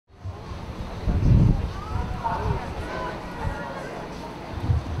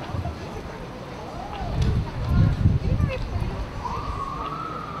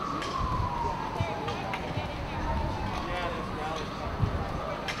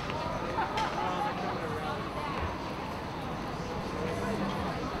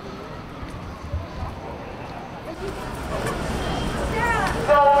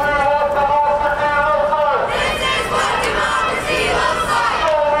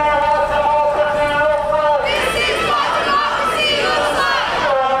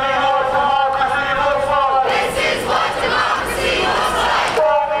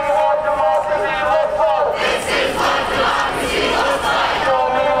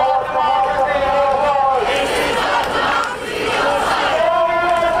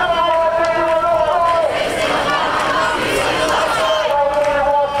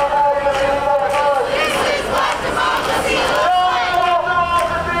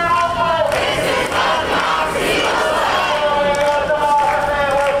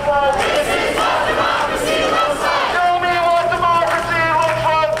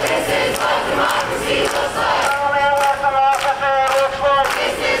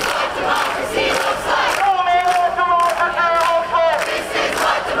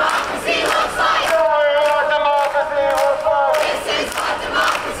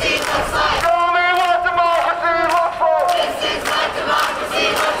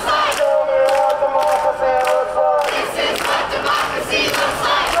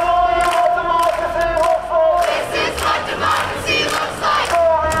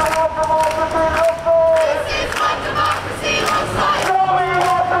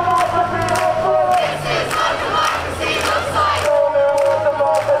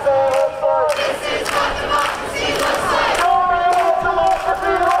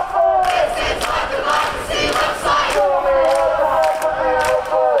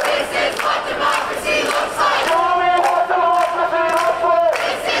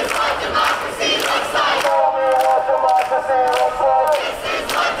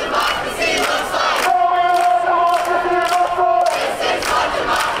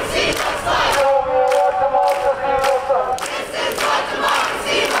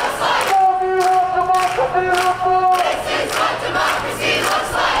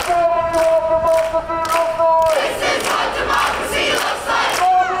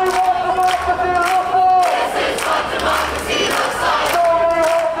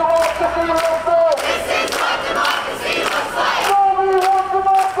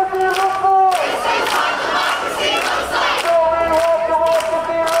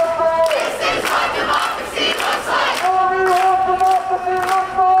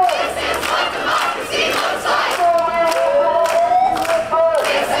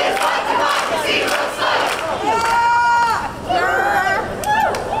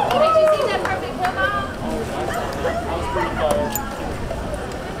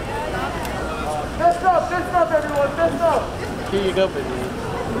Here you go, baby.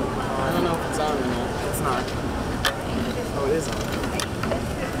 I don't know if it's on or not. It's not. Oh, it is on.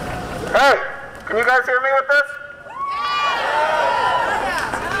 Hey, can you guys hear me with this?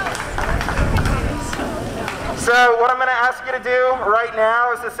 So what I'm going to ask you to do right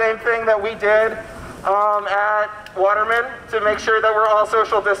now is the same thing that we did at Waterman to make sure that we're all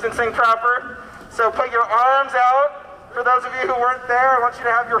social distancing proper. So put your arms out. For those of you who weren't there, I want you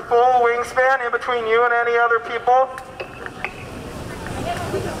to have your full wingspan in between you and any other people.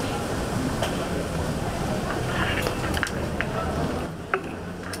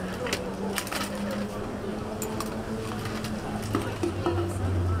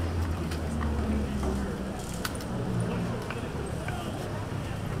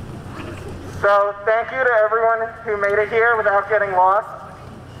 So thank you to everyone who made it here without getting lost.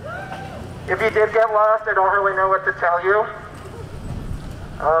 If you did get lost, I don't really know what to tell you.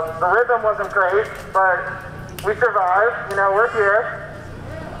 The rhythm wasn't great, but we survived. You know, we're here.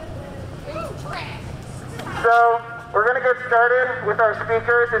 So we're going to get started with our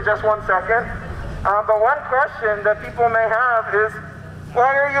speakers in just 1 second. But one question that people may have is,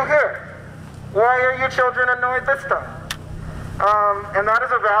 why are you here? Why are you children annoyed this time? And that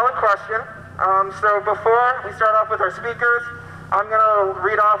is a valid question. So before we start off with our speakers, I'm going to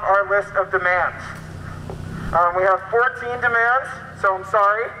read off our list of demands. We have 14 demands, so I'm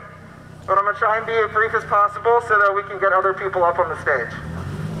sorry, but I'm going to try and be as brief as possible so that we can get other people up on the stage.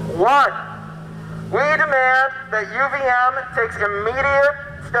 1, we demand that UVM takes immediate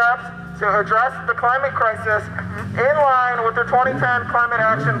steps to address the climate crisis in line with the 2010 Climate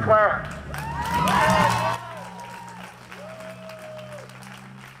Action Plan.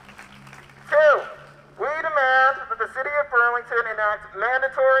 2, we demand that the City of Burlington enact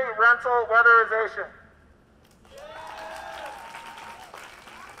mandatory rental weatherization.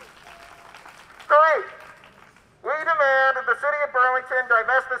 3, we demand that the City of Burlington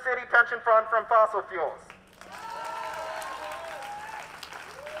divest the city pension fund from fossil fuels.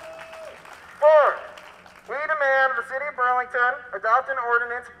 4, we demand the City of Burlington adopt an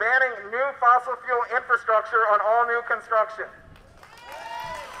ordinance banning new fossil fuel infrastructure on all new construction.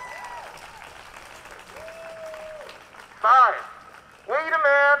 5, we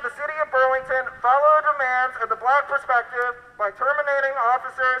demand the City of Burlington follow demands of the Black Perspective by terminating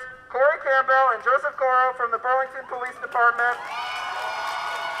officers Corey Campbell and Joseph Coro from the Burlington Police Department,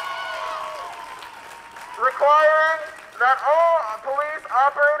 requiring that all police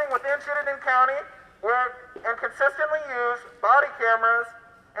operating within Chittenden County work and consistently use body cameras,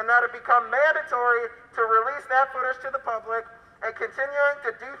 and that it become mandatory to release that footage to the public, and continuing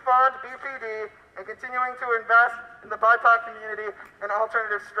to defund BPD, and continuing to invest in the BIPOC community and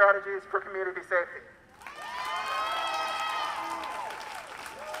alternative strategies for community safety.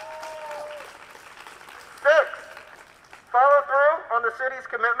 6, follow through on the city's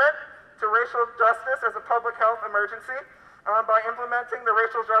commitment to racial justice as a public health emergency by implementing the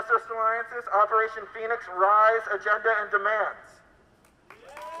Racial Justice Alliance's Operation Phoenix Rise agenda and demands.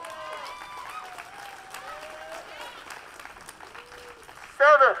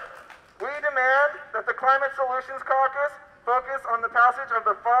 7, we demand that the Climate Solutions Caucus focus on the passage of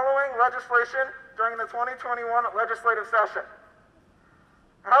the following legislation during the 2021 legislative session.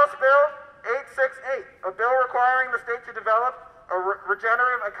 House Bill 868, a bill requiring the state to develop a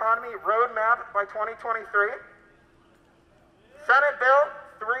regenerative economy roadmap by 2023. Senate Bill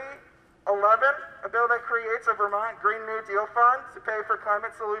 311, a bill that creates a Vermont Green New Deal Fund to pay for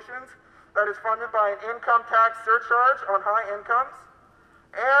climate solutions that is funded by an income tax surcharge on high incomes.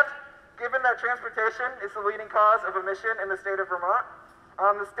 And given that transportation is the leading cause of emission in the state of Vermont,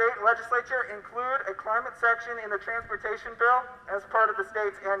 the state legislature include a climate section in the transportation bill as part of the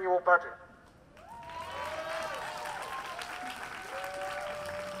state's annual budget.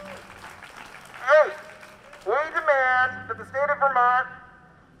 8, we demand that the state of Vermont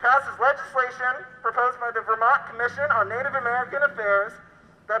passes legislation proposed by the Vermont Commission on Native American Affairs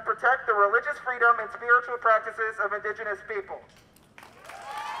that protect the religious freedom and spiritual practices of Indigenous people.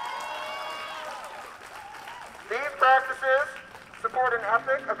 These practices support an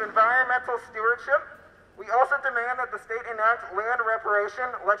ethic of environmental stewardship. We also demand that the state enact land reparation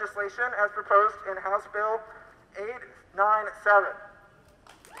legislation as proposed in House Bill 897.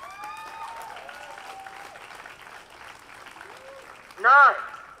 9,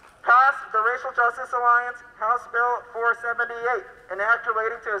 pass the Racial Justice Alliance House Bill 478, an act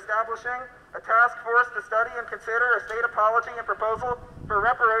relating to establishing a task force to study and consider a state apology and proposal for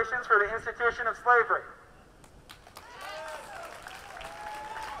reparations for the institution of slavery.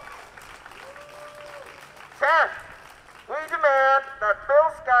 10, we demand that Phil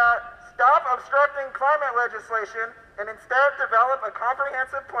Scott stop obstructing climate legislation and instead develop a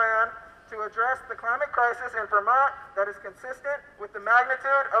comprehensive plan to address the climate crisis in Vermont that is consistent with the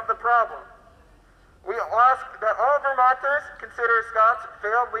magnitude of the problem. We ask that all Vermonters consider Scott's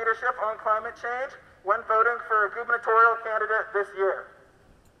failed leadership on climate change when voting for a gubernatorial candidate this year.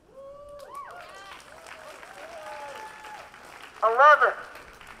 11,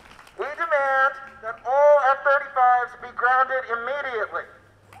 we demand that all F-35s be grounded immediately.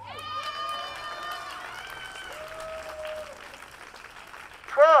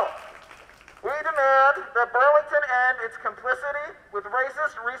 12, we demand that Burlington end its complicity with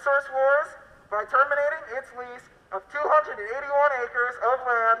racist resource wars by terminating its lease of 281 acres of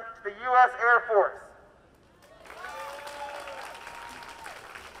land to the U.S. Air Force.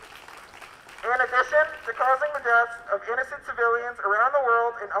 In addition to causing the deaths of innocent civilians around the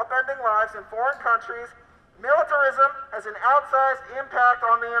world and upending lives in foreign countries, militarism has an outsized impact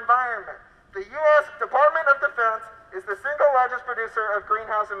on the environment. The U.S. Department of Defense is the single largest producer of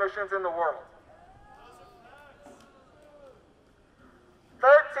greenhouse emissions in the world.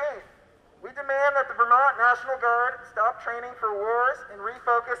 13, we demand that the Vermont National Guard stop training for wars and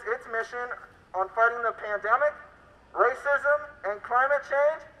refocus its mission on fighting the pandemic, racism, and climate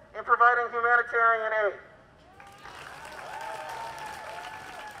change, and providing humanitarian aid.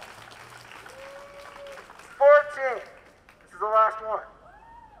 14, this is the last one.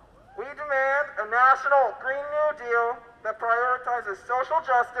 We demand a national Green New Deal that prioritizes social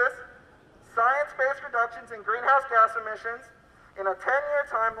justice, science-based reductions in greenhouse gas emissions, in a 10-year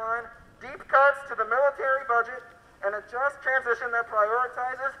timeline, deep cuts to the military budget, and a just transition that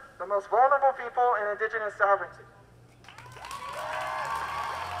prioritizes the most vulnerable people and indigenous sovereignty.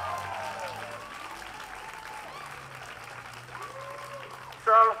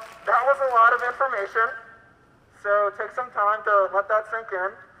 So that was a lot of information. So take some time to let that sink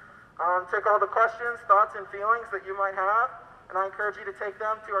in. Take all the questions, thoughts, and feelings that you might have, and I encourage you to take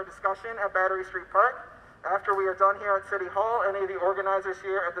them to our discussion at Battery Street Park. After we are done here at City Hall, any of the organizers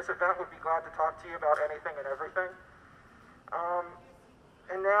here at this event would be glad to talk to you about anything and everything.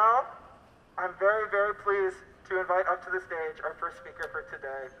 And now, I'm very, very pleased to invite up to the stage our first speaker for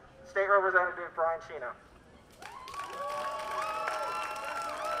today, State Representative Brian Chino.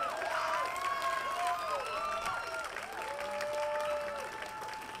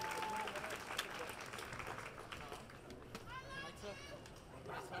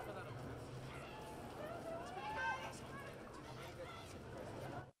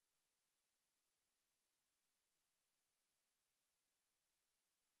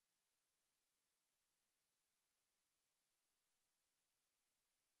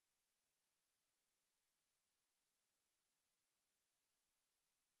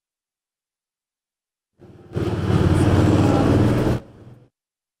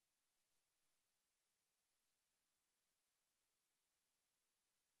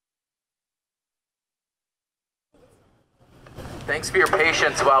 Thanks for your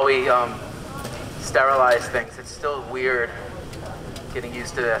patience while we sterilize things. It's still weird getting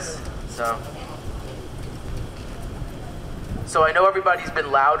used to this. So I know everybody's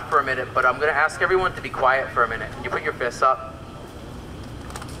been loud for a minute, but I'm going to ask everyone to be quiet for a minute. Can you put your fists up?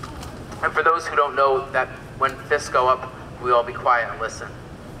 And for those who don't know, that when fists go up, we all be quiet and listen.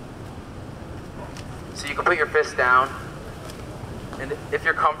 So you can put your fists down, and if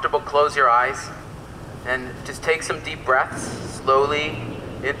you're comfortable, close your eyes. And just take some deep breaths, slowly,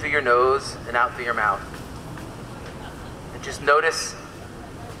 in through your nose and out through your mouth. And just notice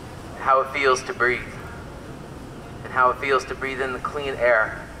how it feels to breathe. And how it feels to breathe in the clean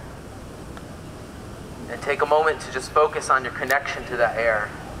air. And take a moment to just focus on your connection to that air.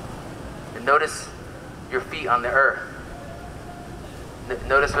 And notice your feet on the earth.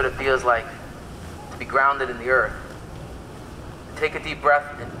 Notice what it feels like to be grounded in the earth. Take a deep breath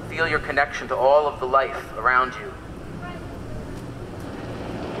and feel your connection to all of the life around you.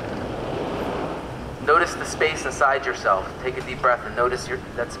 Notice the space inside yourself. Take a deep breath and notice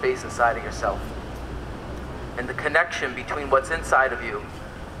that space inside of yourself. And the connection between what's inside of you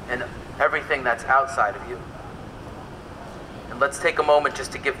and everything that's outside of you. And let's take a moment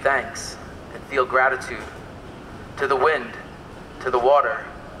just to give thanks and feel gratitude to the wind, to the water,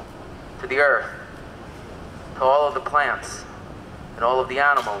 to the earth, to all of the plants, and all of the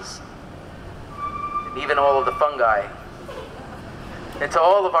animals, and even all of the fungi, and to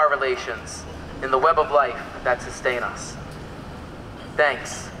all of our relations in the web of life that sustain us.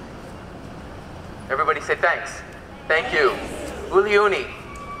 Thanks. Everybody say thanks. Thank you. Uli uni.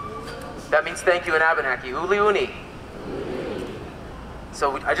 That means thank you in Abenaki. Uli uni.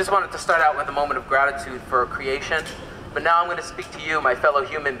 So I just wanted to start out with a moment of gratitude for creation, but now I'm going to speak to you, my fellow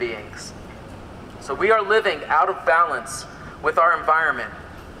human beings. So we are living out of balance with our environment,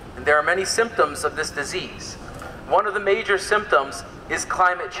 and there are many symptoms of this disease. One of the major symptoms is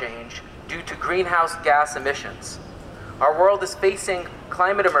climate change due to greenhouse gas emissions. Our world is facing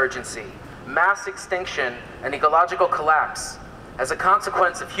climate emergency, mass extinction, and ecological collapse as a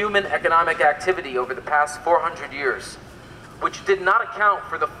consequence of human economic activity over the past 400 years, which did not account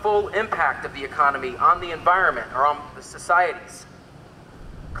for the full impact of the economy on the environment or on the societies.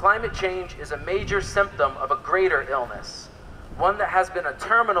 Climate change is a major symptom of a greater illness, one that has been a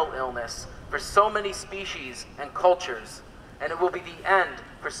terminal illness for so many species and cultures, and it will be the end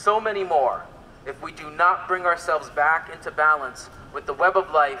for so many more if we do not bring ourselves back into balance with the web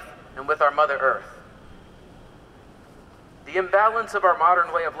of life and with our Mother Earth. The imbalance of our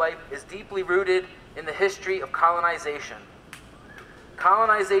modern way of life is deeply rooted in the history of colonization.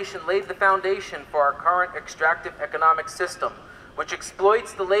 Colonization laid the foundation for our current extractive economic system, which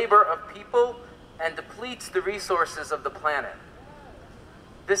exploits the labor of people and depletes the resources of the planet.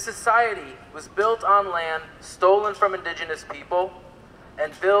 This society was built on land stolen from indigenous people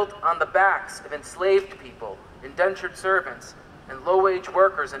and built on the backs of enslaved people, indentured servants, and low-wage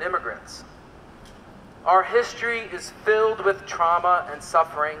workers and immigrants. Our history is filled with trauma and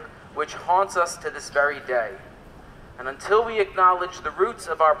suffering, which haunts us to this very day. And until we acknowledge the roots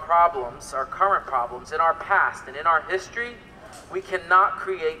of our problems, our current problems, in our past and in our history, we cannot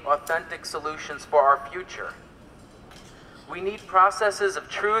create authentic solutions for our future. We need processes of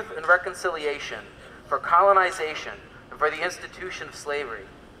truth and reconciliation for colonization and for the institution of slavery.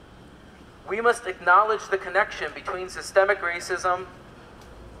 We must acknowledge the connection between systemic racism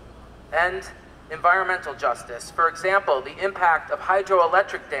and environmental justice. For example, the impact of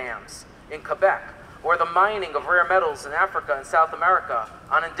hydroelectric dams in Quebec, or the mining of rare metals in Africa and South America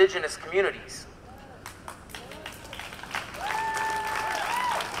on indigenous communities.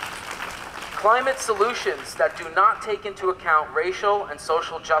 Climate solutions that do not take into account racial and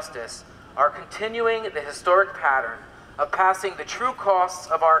social justice are continuing the historic pattern of passing the true costs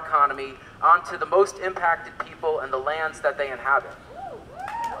of our economy onto the most impacted people and the lands that they inhabit.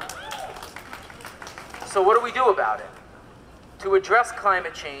 So what do we do about it? To address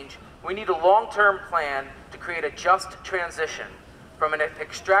climate change, we need a long-term plan to create a just transition from an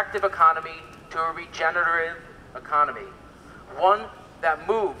extractive economy to a regenerative economy, one that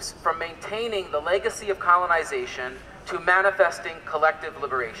moves from maintaining the legacy of colonization to manifesting collective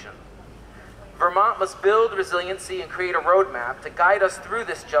liberation. Vermont must build resiliency and create a roadmap to guide us through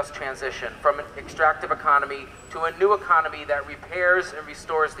this just transition from an extractive economy to a new economy that repairs and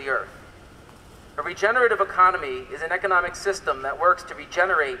restores the earth. A regenerative economy is an economic system that works to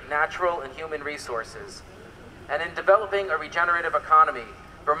regenerate natural and human resources. And in developing a regenerative economy,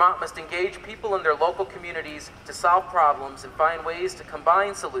 Vermont must engage people in their local communities to solve problems and find ways to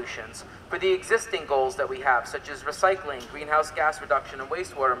combine solutions for the existing goals that we have, such as recycling, greenhouse gas reduction, and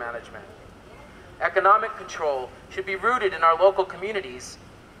wastewater management. Economic control should be rooted in our local communities,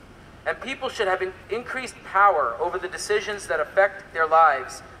 and people should have increased power over the decisions that affect their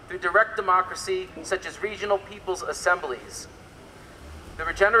lives through direct democracy, such as regional people's assemblies. The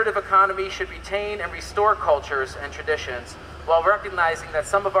regenerative economy should retain and restore cultures and traditions while recognizing that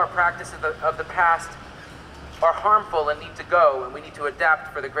some of our practices of the past are harmful and need to go, and we need to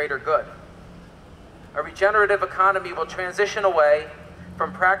adapt for the greater good. A regenerative economy will transition away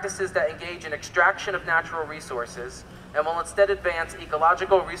from practices that engage in extraction of natural resources and will instead advance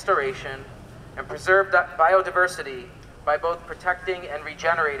ecological restoration and preserve biodiversity by both protecting and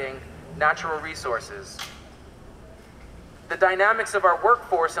regenerating natural resources. The dynamics of our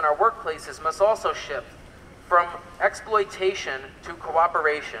workforce and our workplaces must also shift from exploitation to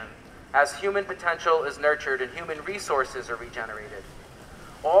cooperation as human potential is nurtured and human resources are regenerated.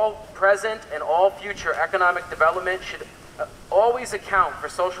 All present and all future economic development should always account for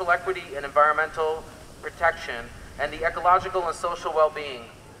social equity and environmental protection and the ecological and social well-being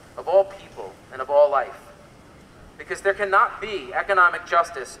of all people and of all life. Because there cannot be economic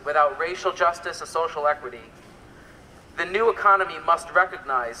justice without racial justice and social equity. The new economy must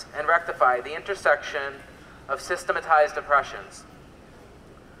recognize and rectify the intersection of systematized oppressions.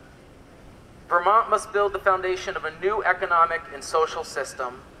 Vermont must build the foundation of a new economic and social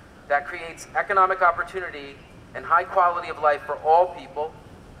system that creates economic opportunity and high quality of life for all people,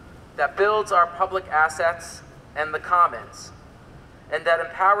 that builds our public assets and the commons, and that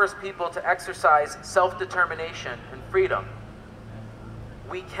empowers people to exercise self-determination and freedom.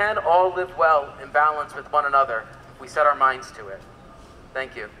 We can all live well in balance with one another if we set our minds to it.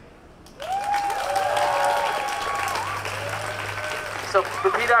 Thank you. So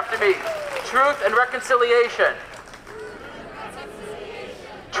repeat after me. Truth and reconciliation.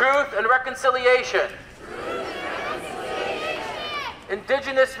 Truth and reconciliation.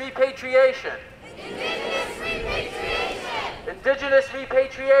 Indigenous repatriation. Indigenous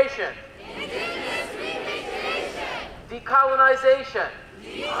repatriation. Decolonization.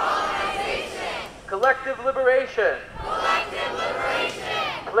 Collective liberation.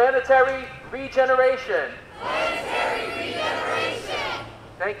 Planetary regeneration.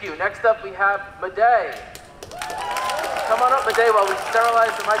 Thank you. Next up we have Madej. Come on up, Madej, while we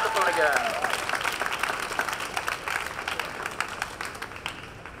sterilize the microphone again.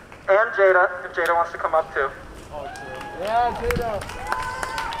 And Jada, if Jada wants to come up too. Yeah, Jada.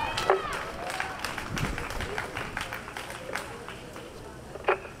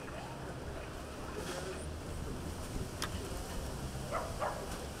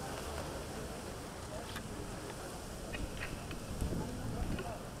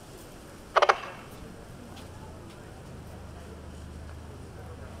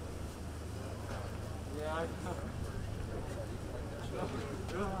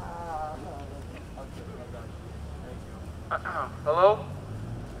 Hello?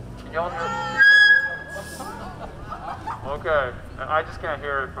 Can y'all hear? Okay. I just can't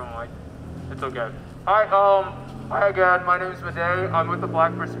hear it from like, it's okay. Hi again. My name is Madej. I'm with the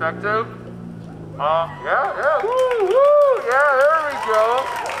Black Perspective. Yeah, woo, yeah, there we go.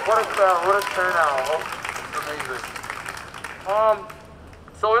 What a turnout. Oh, it's amazing.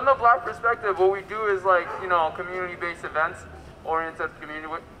 So in the Black Perspective, what we do is like, you know, community-based events, oriented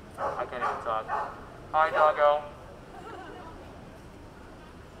community. I can't even talk. Hi, doggo.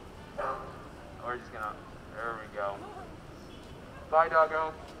 We're just gonna, there we go. Bye,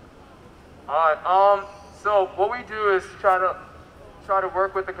 doggo. Alright, so what we do is try to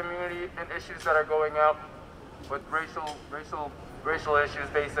work with the community and issues that are going up with racial issues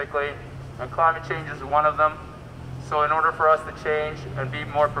basically, and climate change is one of them. So in order for us to change and be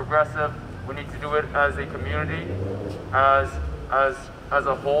more progressive, we need to do it as a community, as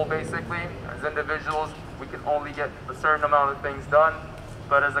a whole basically. As individuals, we can only get a certain amount of things done,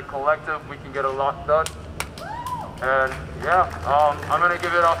 but as a collective, we can get a lot done. And yeah, I'm gonna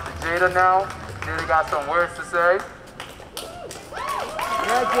give it off to Jada now. Jada got some words to say.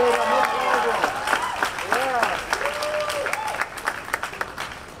 Yeah, Jada, no problem. Yeah.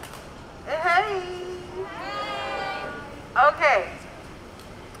 Hey. Okay.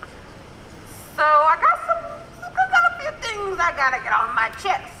 So I got a few things I gotta get off my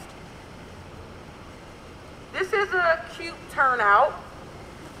chest. This is a cute turnout.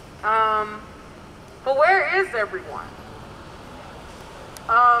 But where is everyone?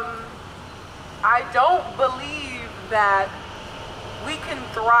 I don't believe that we can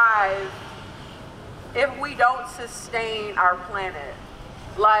thrive if we don't sustain our planet.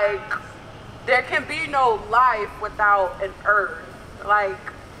 Like, there can be no life without an earth.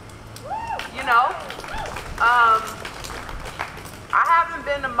 Like, you know? I haven't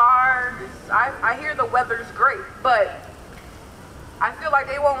been to Mars. I hear the weather's great, but I feel like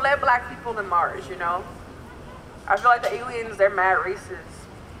they won't let black people in Mars, you know? I feel like the aliens, they're mad racist.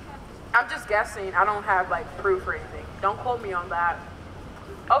 I'm just guessing. I don't have like proof or anything. Don't quote me on that.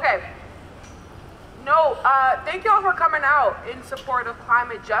 Okay. No, thank y'all for coming out in support of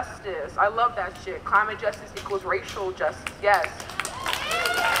climate justice. I love that shit. Climate justice equals racial justice, yes.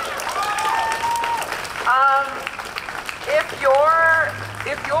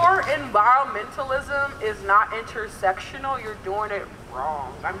 If your environmentalism is not intersectional, you're doing it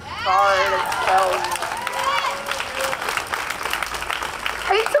wrong. I'm sorry to tell you.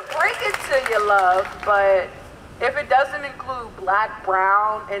 Hate to break it to you, love, but if it doesn't include black,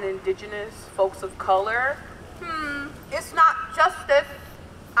 brown, and indigenous folks of color, it's not justice.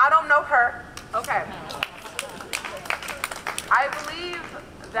 I don't know her. Okay. I believe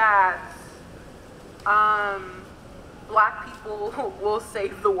that black people will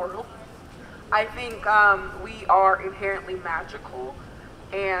save the world. I think we are inherently magical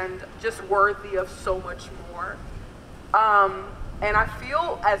and just worthy of so much more. And I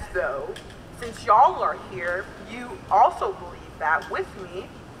feel as though, since y'all are here, you also believe that with me.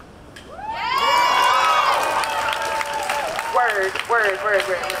 Word.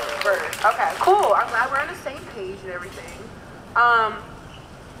 Okay, cool. I'm glad we're on the same page and everything.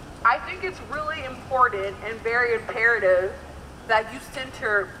 I think it's really important and very imperative that you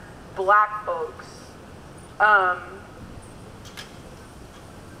center black folks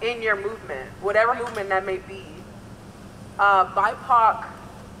in your movement, whatever movement that may be. BIPOC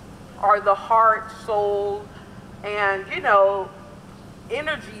are the heart, soul, and, you know,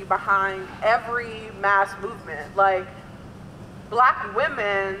 energy behind every mass movement. Like, black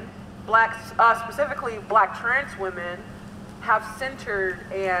women, specifically black trans women, have centered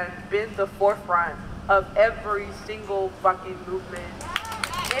and been the forefront of every single fucking movement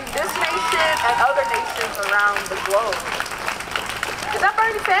in this nation and other nations around the globe. Is that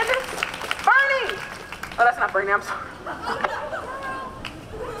Bernie Sanders? Bernie! Oh, that's not Bernie, I'm sorry.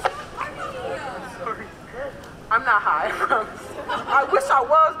 Sorry. I'm not high, I promise. I wish I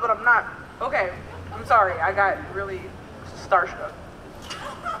was, but I'm not. Okay, I'm sorry, I got really starstruck.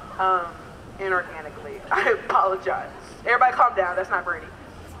 Inorganically. I apologize. Everybody calm down, that's not Bernie.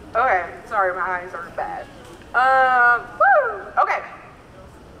 Okay, sorry, my eyes are bad. Woo! Okay.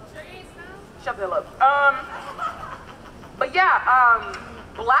 Shut the hell up. But yeah,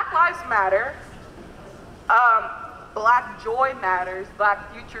 Black Lives Matter. Black joy matters.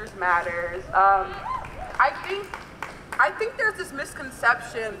 Black futures matters. I think there's this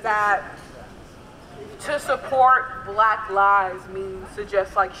misconception that to support Black lives means to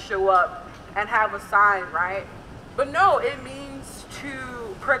just like show up and have a sign, right? But no, it means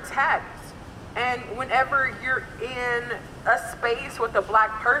to protect. And whenever you're in a space with a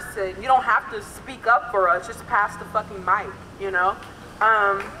Black person, you don't have to speak up for us, just pass the fucking mic, you know?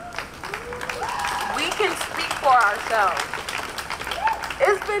 We can speak for ourselves.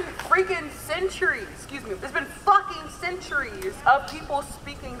 It's been freaking centuries, it's been fucking centuries of people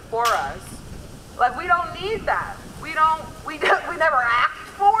speaking for us. Like, we don't need that. We never asked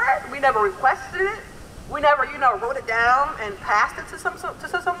for it, we never requested it. We never, wrote it down and passed it to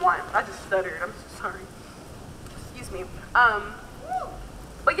someone. I just stuttered, I'm so sorry. Excuse me.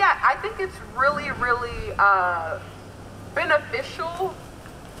 But yeah, I think it's really, really beneficial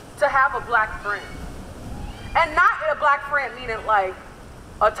to have a Black friend. And not a Black friend meaning like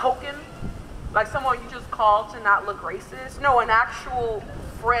a token, like someone you just call to not look racist. No, an actual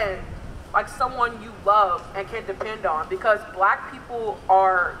friend, like someone you love and can depend on, because Black people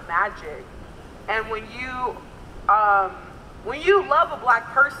are magic. And when you love a Black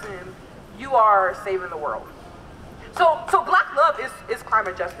person, you are saving the world. So Black love is crime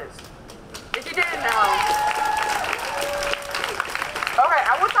and justice. If you didn't know. Okay,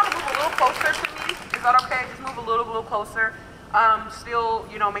 I want y'all to move a little closer to me. Is that okay? Just move a little closer. Still,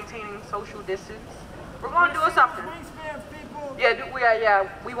 maintaining social distance. We're gonna do something. Yeah,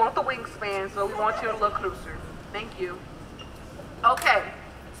 we want the wingspan, so we want you to look closer. Thank you. Okay.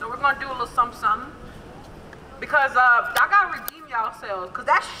 So we're gonna do a little something, because y'all gotta redeem yourselves, because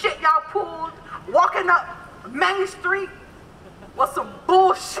that shit y'all pulled walking up Main Street was some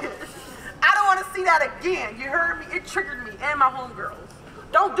bullshit. I don't want to see that again. You heard me? It triggered me and my homegirls.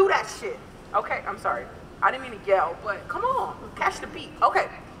 Don't do that shit. Okay, I'm sorry. I didn't mean to yell, but come on, catch the beat. Okay,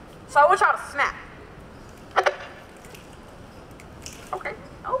 so I want y'all to snap. Okay.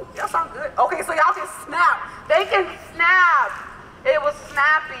 Oh, y'all sound good. Okay, so y'all can snap. They can snap. It was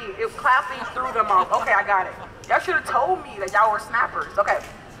snappy. It was clapping through them off. Okay, I got it. Y'all should have told me that y'all were snappers. Okay.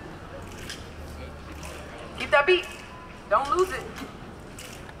 Keep that beat. Don't lose it.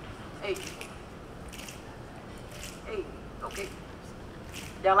 Hey. Hey. Okay.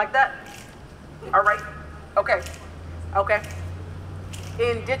 Y'all like that? All right. Okay. Okay.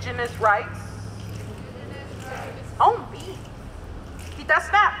 Indigenous rights. On beat. Keep that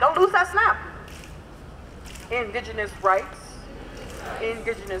snap. Don't lose that snap. Indigenous rights.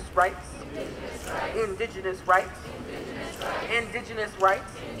 Indigenous rights. Indigenous rights. Indigenous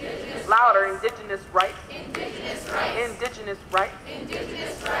rights. Louder. Indigenous rights. Indigenous rights. Indigenous rights.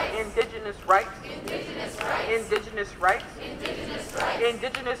 Indigenous rights.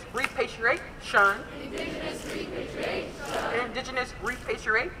 Indigenous repatriation. Indigenous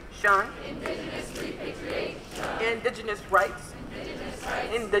repatriation. Indigenous rights.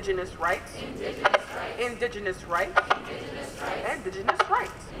 Indigenous rights. Indigenous rights. Indigenous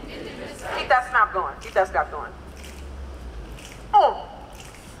rights. Keep that snap going. Keep that snap going. Oh!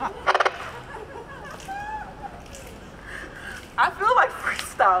 I feel like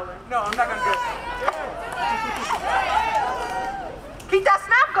freestyling. No, I'm not gonna do it. Keep that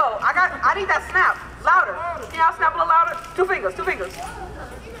snap go. I need that snap. Louder. Can y'all snap a little louder? 2 fingers, 2 fingers.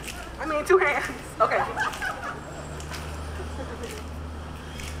 I mean 2 hands. Okay.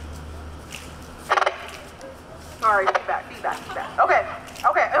 Sorry, feedback. Okay.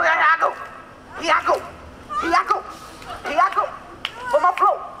 Here I go. For my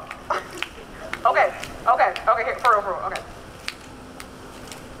flow. Okay, here, for real, okay.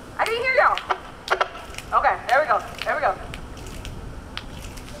 I didn't hear y'all. Okay, there we go.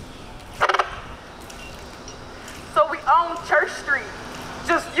 So we own Church Street,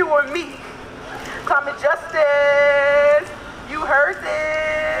 just you and me. Climate justice, you heard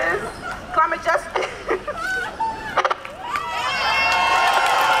this. Climate justice.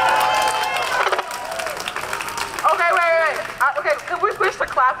 Okay, wait.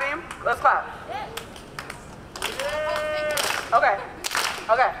 clapping? Let's clap. Okay.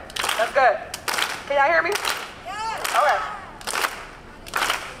 Okay. That's good. Can y'all hear me? Okay.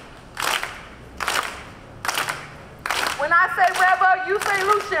 When I say rev up, you say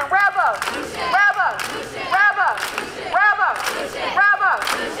Lucian. Rev up. Rev up. Rev up. Rev up. Rev up.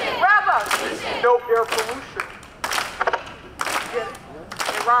 Rev up. No air pollution. Get it?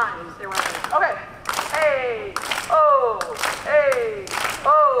 It rhymes. It rhymes. Okay. Hey. Oh. Hey.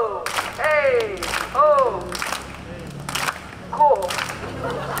 Oh. Hey. Oh. Cool.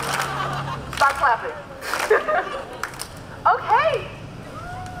 Stop clapping. Okay.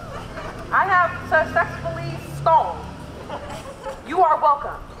 I have successfully stoned. You are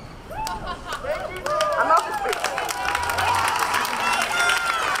welcome. I'm not the speaker.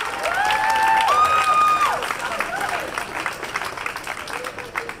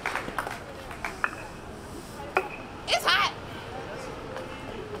 It's hot.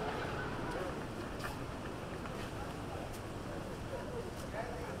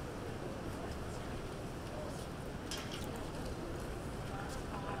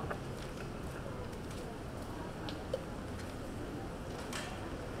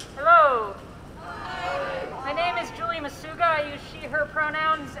 Hello. My name is Julie Masuga. I use she, her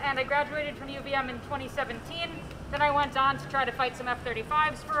pronouns, and I graduated from UVM in 2017. Then I went on to try to fight some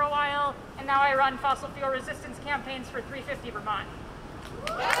F-35s for a while, and now I run fossil fuel resistance campaigns for 350 Vermont.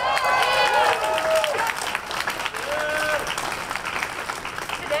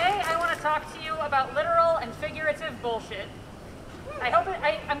 Today, I want to talk to you about literal and figurative bullshit.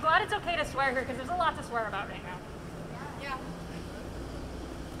 I'm glad it's okay to swear here, because there's a lot to swear about right now. Yeah.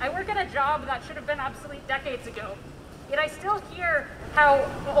 I work at a job that should have been obsolete decades ago, yet I still hear how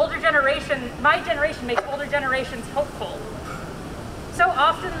my generation makes older generations hopeful. So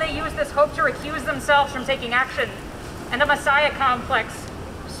often they use this hope to recuse themselves from taking action, and a messiah complex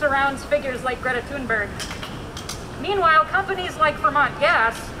surrounds figures like Greta Thunberg. Meanwhile, companies like Vermont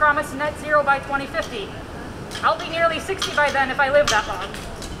Gas promise net zero by 2050. I'll be nearly 60 by then if I live that long.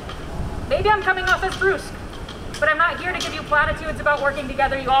 Maybe I'm coming off as brusque, but I'm not here to give you platitudes about working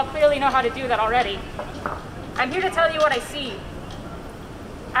together. You all clearly know how to do that already. I'm here to tell you what I see.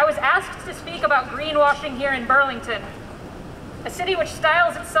 I was asked to speak about greenwashing here in Burlington, a city which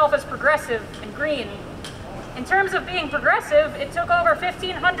styles itself as progressive and green. In terms of being progressive, it took over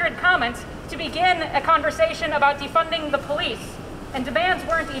 1,500 comments to begin a conversation about defunding the police, and demands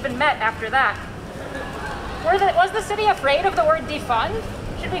weren't even met after that. Was the city afraid of the word defund?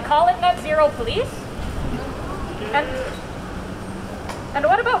 Should we call it net zero police? And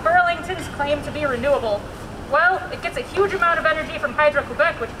what about Burlington's claim to be renewable? Well, it gets a huge amount of energy from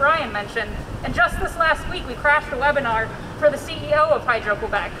Hydro-Quebec, which Brian mentioned, and just this last week we crashed a webinar for the CEO of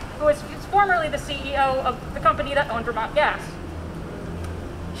Hydro-Quebec, who was formerly the CEO of the company that owned Vermont Gas.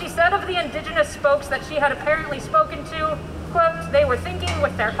 She said of the indigenous spokes that she had apparently spoken to, quote, "They were thinking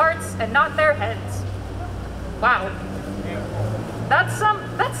with their hearts and not their heads." Wow.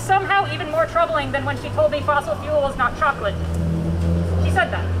 That's somehow even more troubling than when she told me fossil fuel was not chocolate. She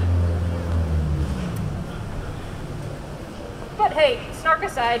said that. But hey, snark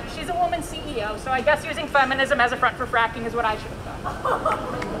aside, she's a woman CEO, so I guess using feminism as a front for fracking is what I should have done.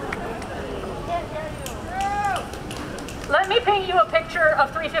 Let me paint you a picture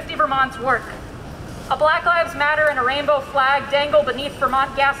of 350 Vermont's work. A Black Lives Matter and a rainbow flag dangle beneath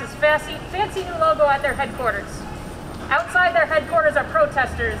Vermont Gas's fancy new logo at their headquarters. Outside their headquarters are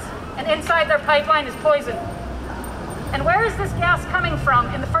protesters, and inside their pipeline is poison. And where is this gas coming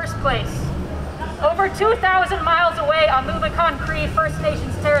from in the first place? Over 2,000 miles away on Lubicon Cree First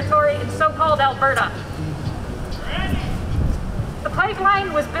Nations territory in so-called Alberta. The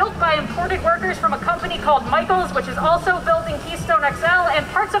pipeline was built by imported workers from a company called Michaels, which is also building Keystone XL and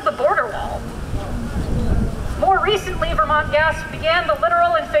parts of the border wall. More recently, Vermont Gas began the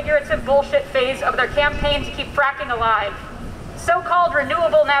literal and figurative bullshit phase of their campaign to keep fracking alive. So-called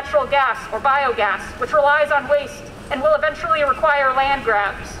renewable natural gas, or biogas, which relies on waste and will eventually require land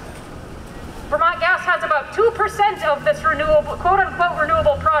grabs. Vermont Gas has about 2% of this renewable, quote-unquote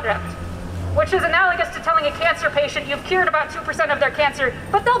renewable project, which is analogous to telling a cancer patient you've cured about 2% of their cancer,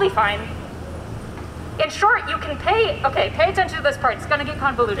 but they'll be fine. In short, you can pay attention to this part, it's gonna get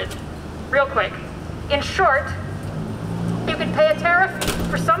convoluted, real quick. In short, you can pay a tariff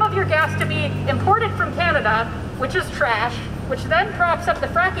for some of your gas to be imported from Canada, which is trash, which then props up the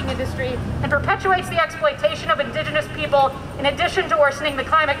fracking industry and perpetuates the exploitation of indigenous people in addition to worsening the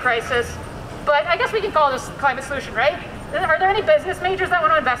climate crisis. But I guess we can call this climate solution, right? Are there any business majors that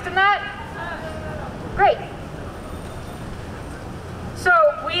want to invest in that? Great. So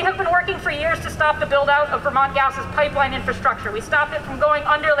We have been working for years to stop the build-out of Vermont Gas's pipeline infrastructure. We stopped it from going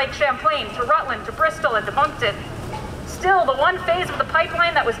under Lake Champlain, to Rutland, to Bristol, and to Moncton. Still, the one phase of the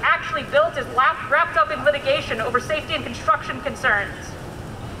pipeline that was actually built is wrapped up in litigation over safety and construction concerns.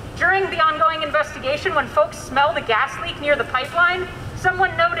 During the ongoing investigation, when folks smelled a gas leak near the pipeline,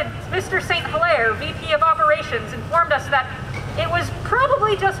 someone noted Mr. St. Hilaire, VP of Operations, informed us that it was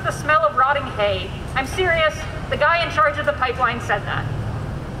probably just the smell of rotting hay. I'm serious, the guy in charge of the pipeline said that.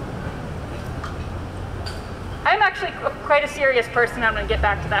 I'm actually quite a serious person. I'm going to get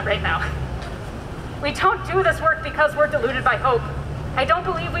back to that right now. We don't do this work because we're deluded by hope. I don't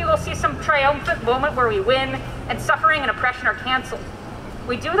believe we will see some triumphant moment where we win and suffering and oppression are canceled.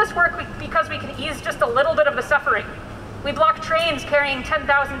 We do this work because we can ease just a little bit of the suffering. We block trains carrying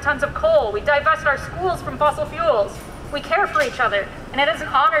 10,000 tons of coal. We divest our schools from fossil fuels. We care for each other, and it is an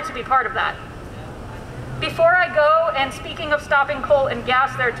honor to be part of that. Before I go, and speaking of stopping coal and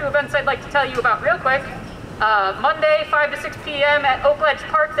gas, there are two events I'd like to tell you about real quick. Monday, 5 to 6 p.m. at Oak Ledge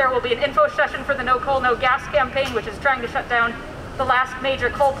Park, there will be an info session for the No Coal, No Gas campaign, which is trying to shut down the last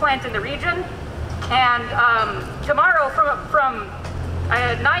major coal plant in the region. And tomorrow from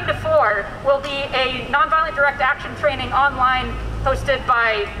 9 to 4 will be a nonviolent direct action training online hosted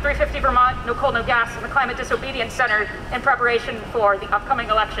by 350 Vermont, No Coal, No Gas, and the Climate Disobedience Center in preparation for the upcoming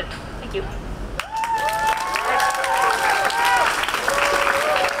election. Thank you.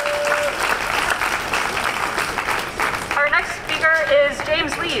 Our next speaker is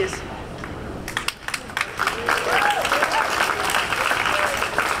James Lees.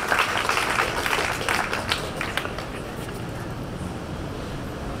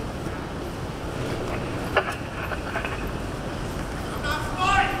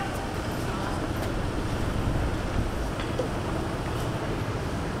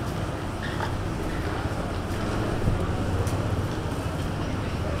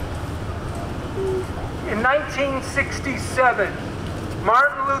 In 1967,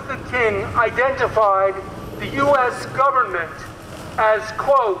 Martin Luther King identified the U.S. government as,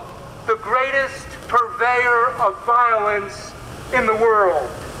 quote, the greatest purveyor of violence in the world.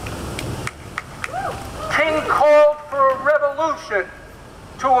 King called for a revolution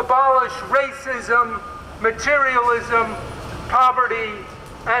to abolish racism, materialism, poverty,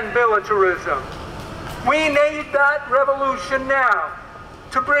 and militarism. We need that revolution now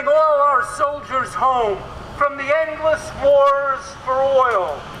to bring all our soldiers home from the endless wars for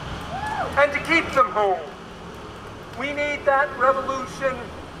oil and to keep them home. We need that revolution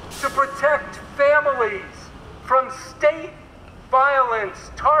to protect families from state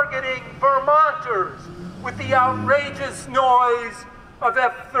violence targeting Vermonters with the outrageous noise of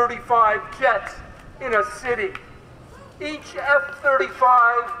F-35 jets in a city. Each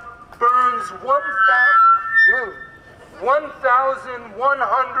F-35 burns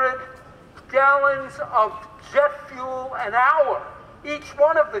 1,100 gallons of jet fuel an hour, each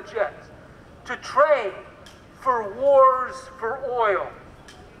one of the jets, to train for wars for oil.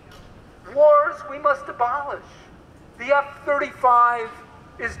 Wars we must abolish. The F-35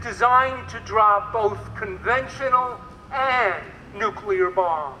 is designed to drop both conventional and nuclear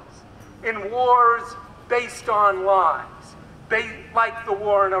bombs in wars based on lies, like the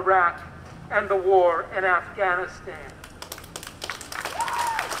war in Iraq and the war in Afghanistan.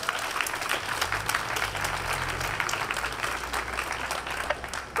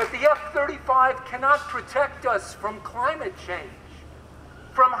 But the F-35 cannot protect us from climate change,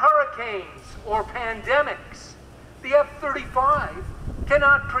 from hurricanes or pandemics. The F-35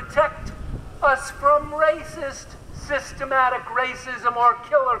 cannot protect us from racist, systematic racism or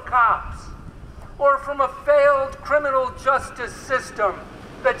killer cops, or from a failed criminal justice system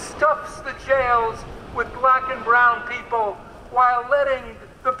that stuffs the jails with black and brown people while letting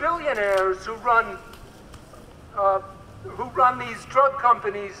the billionaires who run these drug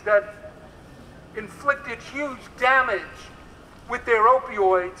companies that inflicted huge damage with their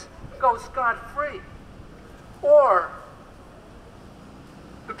opioids go scot-free. Or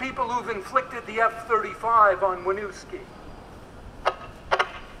the people who've inflicted the F-35 on Winooski.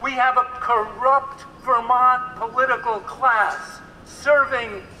 We have a corrupt Vermont political class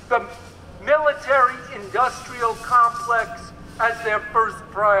serving the military-industrial complex as their first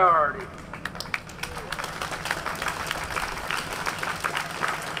priority.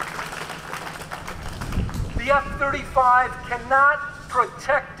 The F-35 cannot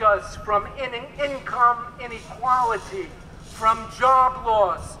protect us from income inequality, from job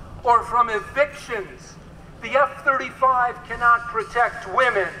loss, or from evictions. The F-35 cannot protect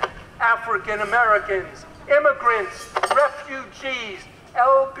women, African Americans, immigrants, refugees,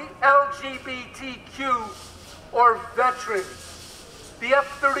 LGBTQ, or veterans. The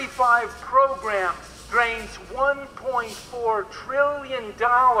F-35 program drains $1.4 trillion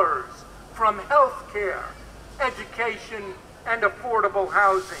from healthcare, education, and affordable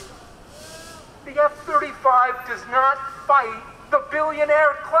housing. The F-35 does not fight the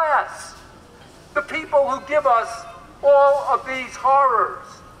billionaire class, the people who give us all of these horrors,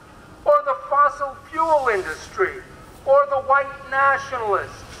 or the fossil fuel industry, or the white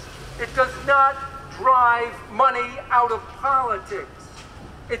nationalists. It does not drive money out of politics.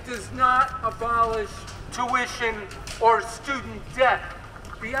 It does not abolish tuition or student debt.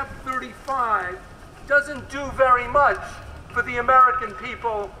 The F-35 doesn't do very much for the American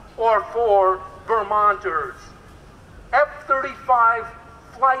people or for Vermonters. F-35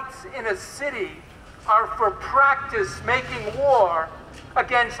 flights in a city are for practice making war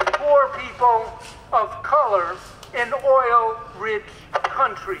against poor people of color in oil-rich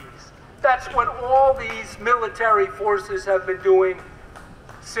countries. That's what all these military forces have been doing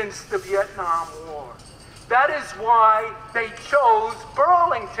since the Vietnam War. That is why they chose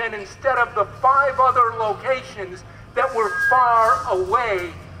Burlington instead of the 5 other locations that were far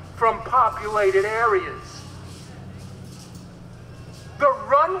away from populated areas. The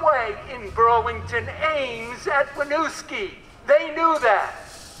runway in Burlington aims at Winooski. They knew that.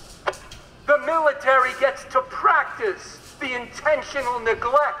 The military gets to practice the intentional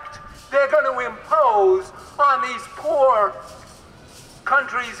neglect they're going to impose on these poor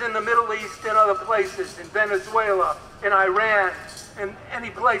countries in the Middle East and other places, in Venezuela, in Iran, and any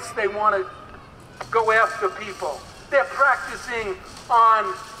place they want to go after people. They're practicing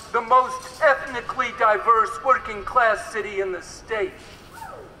on the most ethnically diverse working class city in the state.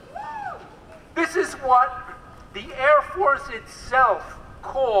 This is what the Air Force itself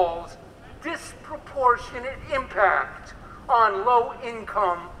calls disproportionate impact on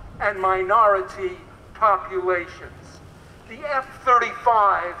low-income and minority populations. The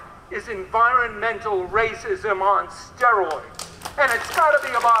F-35 is environmental racism on steroids, and it's got to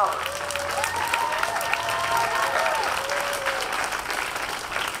be abolished.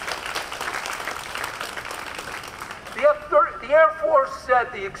 The Air Force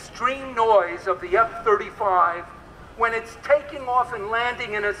said the extreme noise of the F-35 when it's taking off and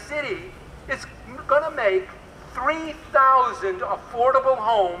landing in a city is going to make 3,000 affordable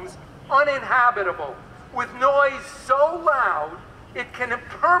homes uninhabitable, with noise so loud it can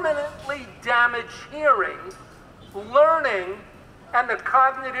permanently damage hearing, learning, and the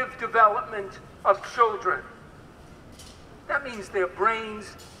cognitive development of children. That means their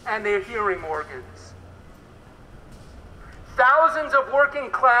brains and their hearing organs. Thousands of working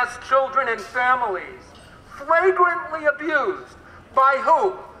class children and families flagrantly abused by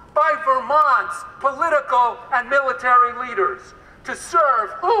who? By Vermont's political and military leaders to serve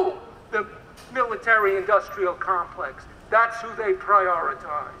who? The military-industrial complex. That's who they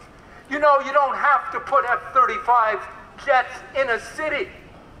prioritize. You know, you don't have to put F-35 jets in a city.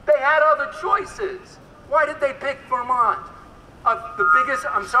 They had other choices. Why did they pick Vermont?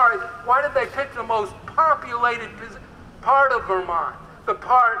 Why did they pick the most populated part of Vermont? The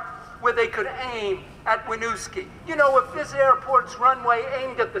part where they could aim at Winooski. You know, if this airport's runway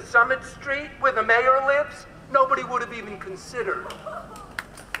aimed at the Summit Street where the mayor lives, nobody would have even considered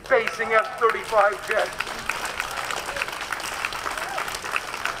basing F-35 jets.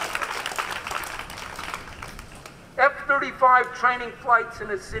 F-35 training flights in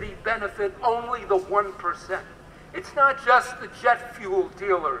a city benefit only the 1%. It's not just the jet fuel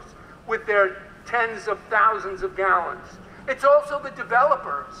dealers with their tens of thousands of gallons. It's also the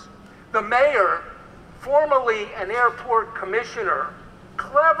developers. The mayor, formerly an airport commissioner,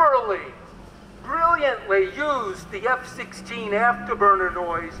 cleverly, brilliantly used the F-16 afterburner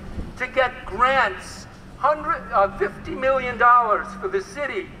noise to get grants, $50 million for the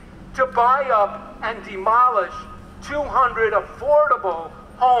city to buy up and demolish 200 affordable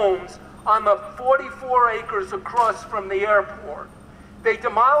homes on the 44 acres across from the airport. They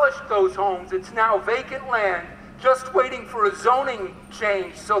demolished those homes. It's now vacant land, just waiting for a zoning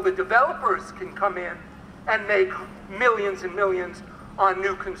change so the developers can come in and make millions and millions on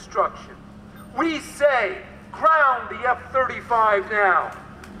new construction. We say, ground the F-35 now.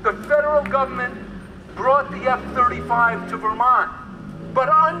 The federal government brought the F-35 to Vermont. But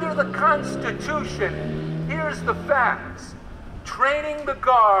under the Constitution, here's the facts. Training the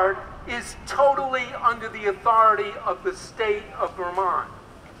Guard is totally under the authority of the state of Vermont.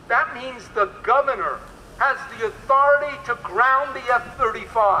 That means the governor has the authority to ground the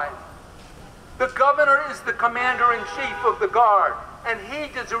F-35. The governor is the commander-in-chief of the Guard, and he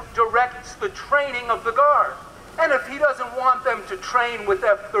directs the training of the Guard. And if he doesn't want them to train with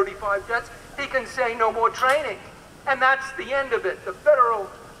F-35 jets, he can say no more training. And that's the end of it. The federal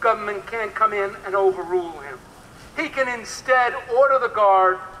government can't come in and overrule him. He can instead order the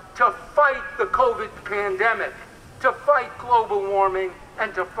Guard to fight the COVID pandemic, to fight global warming,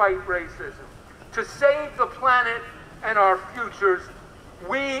 and to fight racism. To save the planet and our futures,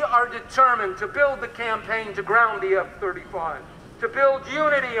 we are determined to build the campaign to ground the F-35, to build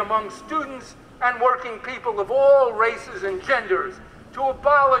unity among students and working people of all races and genders, to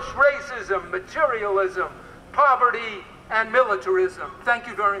abolish racism, materialism, poverty, and militarism. Thank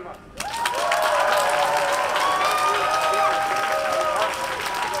you very much.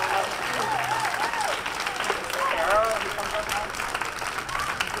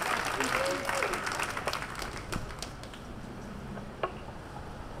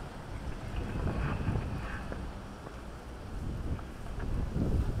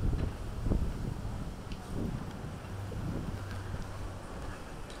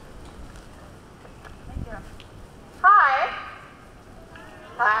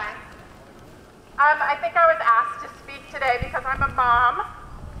 I think I was asked to speak today because I'm a mom,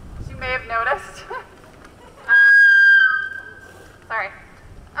 as you may have noticed.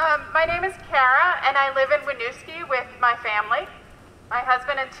 My name is Kara, and I live in Winooski with my family. My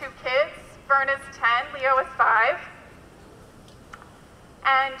husband and 2 kids. Vern is 10, Leo is 5.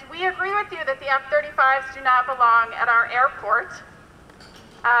 And we agree with you that the F-35s do not belong at our airport.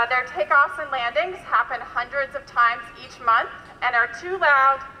 Their takeoffs and landings happen hundreds of times each month and are too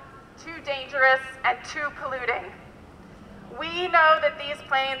loud, too dangerous, and too polluting. We know that these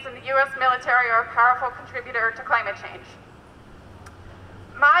planes and the US military are a powerful contributor to climate change.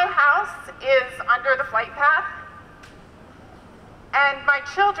 My house is under the flight path, and my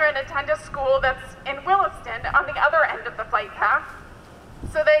children attend a school that's in Williston on the other end of the flight path,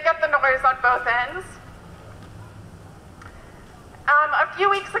 so they get the noise on both ends. A few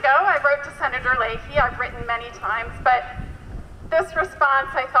weeks ago, I wrote to Senator Leahy. I've written many times, but this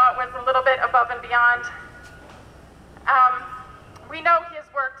response I thought was a little bit above and beyond. We know he has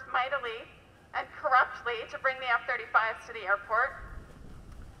worked mightily and corruptly to bring the F-35s to the airport.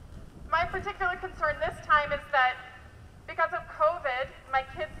 My particular concern this time is that because of COVID, my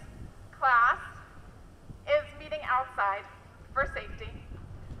kids' class is meeting outside for safety.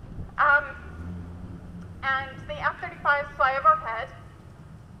 And the F-35s fly overhead,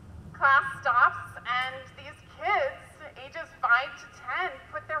 class stops, and these kids, ages 5 to 10,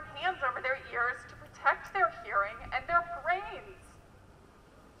 put their hands over their ears to protect their hearing and their brains.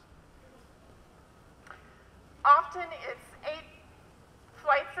 Often it's 8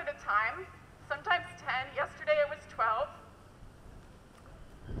 flights at a time, sometimes 10. Yesterday it was 12.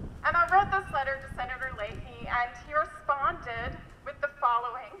 And I wrote this letter to Senator Leahy, and he responded with the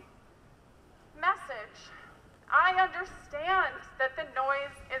following message. I understand that the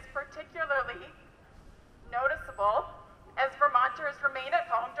noise is particularly noticeable as Vermonters remain at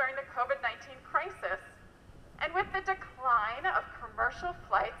home during the COVID-19 crisis. And with the decline of commercial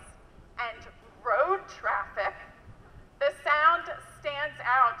flights and road traffic, the sound stands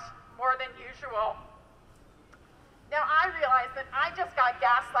out more than usual. Now I realize that I just got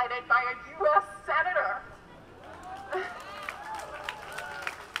gaslighted by a US senator.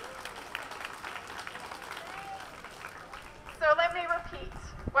 So let me repeat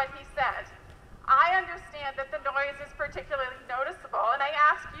what he said. I understand that the noise is particularly noticeable, and I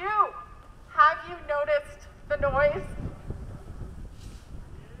ask you, have you noticed the noise?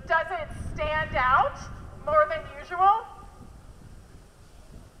 Does it stand out more than usual?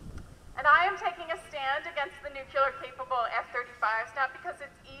 And I am taking a stand against the nuclear-capable F-35s, not because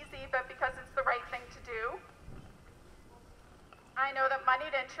it's easy, but because it's the right thing to do. I know that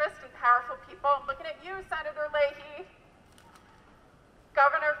moneyed interest and powerful people, I'm looking at you, Senator Leahy,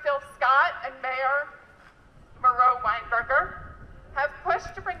 Governor Phil Scott, and Mayor Moreau Weinberger have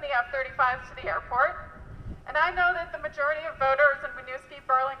pushed to bring the F-35s to the airport. And I know that the majority of voters in Winooski,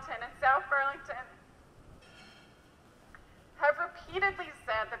 Burlington, and South Burlington have repeatedly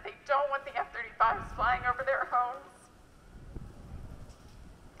said that they don't want the F-35s flying over their homes.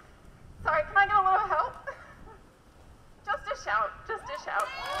 Sorry, can I get a little help? Just a shout, just a shout.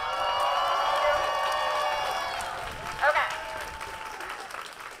 Okay.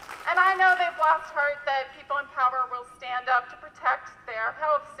 And I know they've lost heart that people in power will stand up to protect their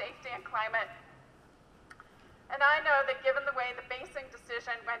health, safety, and climate. And I know that given the way the basing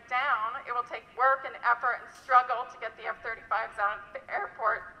decision went down, it will take work and effort and struggle to get the F-35s out of the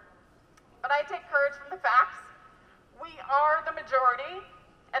airport. But I take courage from the facts. We are the majority,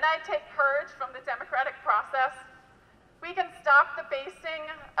 and I take courage from the democratic process. We can stop the basing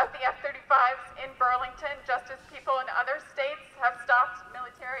of the F-35s in Burlington, just as people in other states have stopped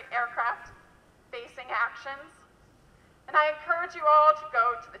military aircraft basing actions. And I encourage you all to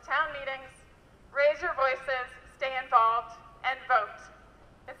go to the town meetings, raise your voices, stay involved, and vote.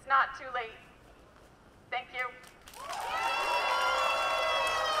 It's not too late. Thank you.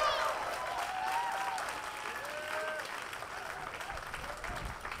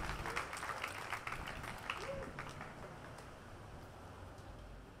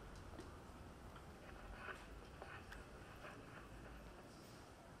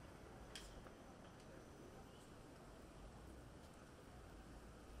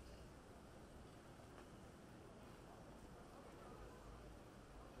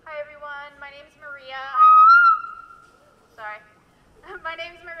 Hi everyone, my name's Maria. My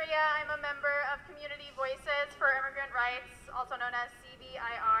name's Maria. I'm a member of Community Voices for Immigrant Rights, also known as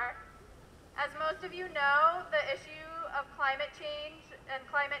CVIR. As most of you know, the issue of climate change and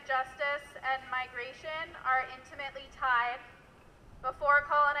climate justice and migration are intimately tied. Before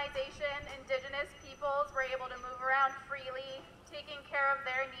colonization, indigenous peoples were able to move around freely, taking care of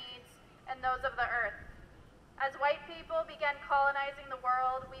their needs and those of the earth. As white people began colonizing the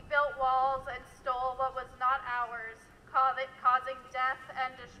world, we built walls and stole what was not ours, causing death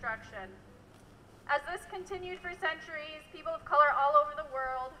and destruction. As this continued for centuries, people of color all over the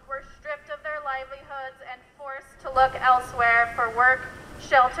world were stripped of their livelihoods and forced to look elsewhere for work,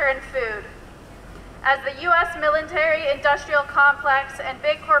 shelter, and food. As the U.S. military-industrial complex and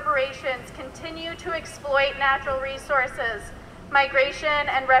big corporations continue to exploit natural resources, migration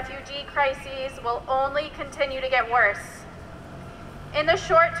and refugee crises will only continue to get worse. In the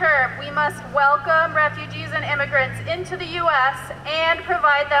short term, we must welcome refugees and immigrants into the U.S. and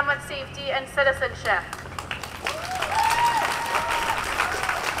provide them with safety and citizenship.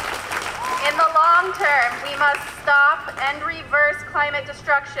 In the long term, we must stop and reverse climate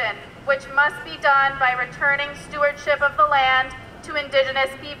destruction, which must be done by returning stewardship of the land to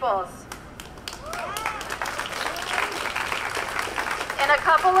indigenous peoples. In a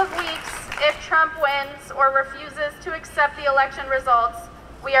couple of weeks, if Trump wins or refuses to accept the election results,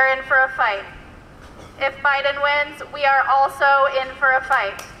 we are in for a fight. If Biden wins, we are also in for a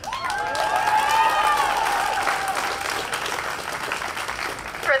fight.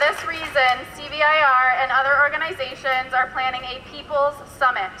 For this reason, CVIR and other organizations are planning a People's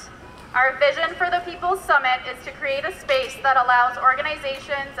Summit. Our vision for the People's Summit is to create a space that allows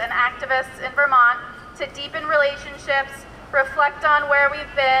organizations and activists in Vermont to deepen relationships, reflect on where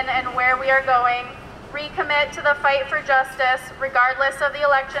we've been and where we are going, recommit to the fight for justice regardless of the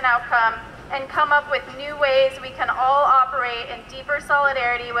election outcome, and come up with new ways we can all operate in deeper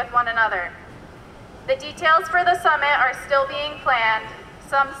solidarity with one another. The details for the summit are still being planned.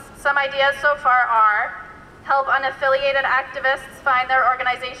 Some ideas so far are help unaffiliated activists find their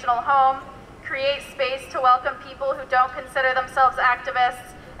organizational home, create space to welcome people who don't consider themselves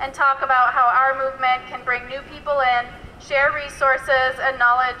activists, and talk about how our movement can bring new people in, share resources and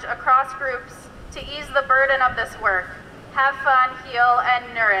knowledge across groups to ease the burden of this work, have fun, heal,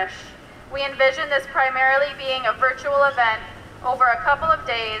 and nourish. We envision this primarily being a virtual event over a couple of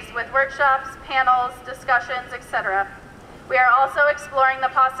days with workshops, panels, discussions, etc. We are also exploring the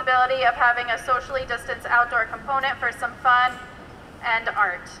possibility of having a socially distanced outdoor component for some fun and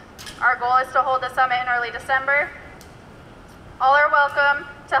art. Our goal is to hold the summit in early December. All are welcome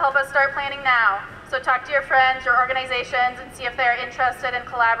to help us start planning now. So talk to your friends, your organizations, and see if they are interested in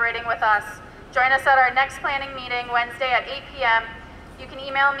collaborating with us. Join us at our next planning meeting Wednesday at 8 p.m. You can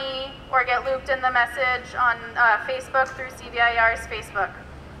email me or get looped in the message on Facebook through CVIR's Facebook.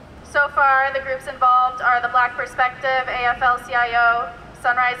 So far, the groups involved are the Black Perspective, AFL-CIO,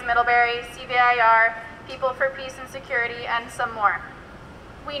 Sunrise Middlebury, CVIR, People for Peace and Security, and some more.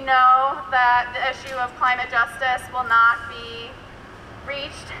 We know that the issue of climate justice will not be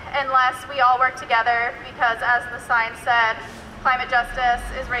reached unless we all work together, because as the sign said, climate justice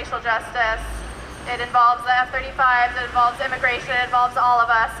is racial justice. It involves the F-35s, it involves immigration, it involves all of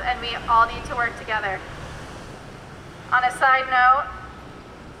us, and we all need to work together. On a side note,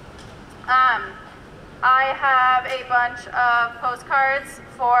 I have a bunch of postcards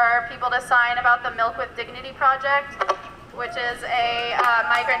for people to sign about the Milk with Dignity project, which is a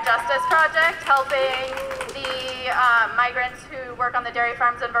migrant justice project helping the migrants who work on the dairy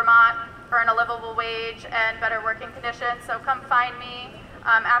farms in Vermont earn a livable wage and better working conditions. So come find me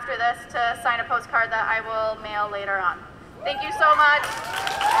after this to sign a postcard that I will mail later on. Thank you so much.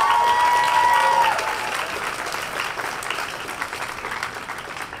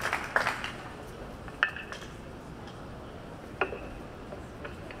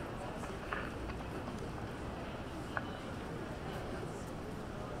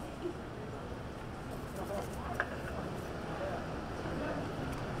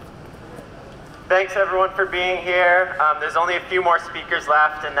 Thanks everyone for being here. There's only a few more speakers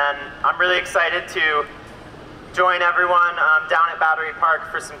left, and then I'm really excited to join everyone down at Battery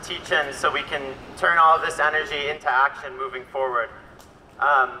Park for some teach-ins so we can turn all of this energy into action moving forward.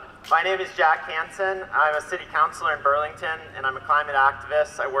 My name is Jack Hansen. I'm a city councilor in Burlington, and I'm a climate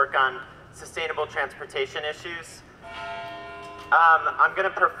activist. I work on sustainable transportation issues. I'm going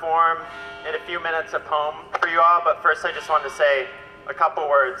to perform in a few minutes a poem for you all, but first I just wanted to say a couple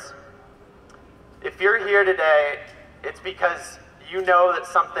words. If you're here today, it's because you know that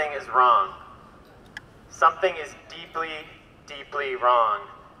something is wrong. Something is deeply, deeply wrong.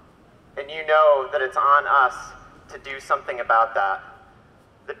 And you know that it's on us to do something about that.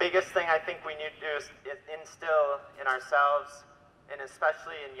 The biggest thing I think we need to do is instill in ourselves, and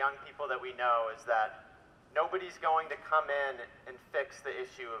especially in young people that we know, is that nobody's going to come in and fix the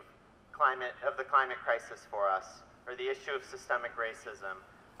issue of the climate crisis for us, or the issue of systemic racism,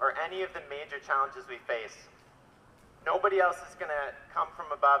 or any of the major challenges we face. Nobody else is going to come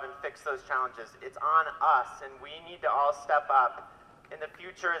from above and fix those challenges. It's on us, and we need to all step up. And the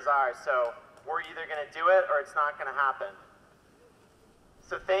future is ours, so we're either going to do it or it's not going to happen.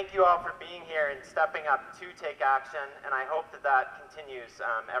 So thank you all for being here and stepping up to take action, and I hope that that continues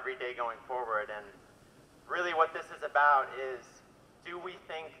every day going forward. And really what this is about is, do we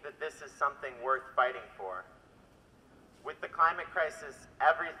think that this is something worth fighting for? With the climate crisis,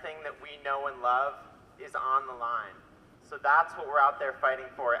 everything that we know and love is on the line. So that's what we're out there fighting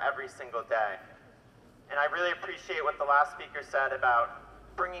for every single day. And I really appreciate what the last speaker said about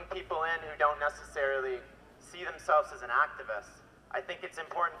bringing people in who don't necessarily see themselves as an activist. I think it's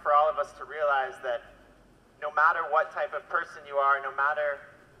important for all of us to realize that no matter what type of person you are, no matter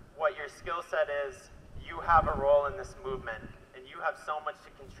what your skill set is, you have a role in this movement, and you have so much to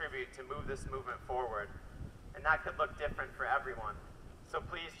contribute to move this movement forward. And that could look different for everyone. So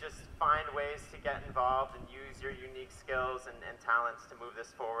please just find ways to get involved and use your unique skills and talents to move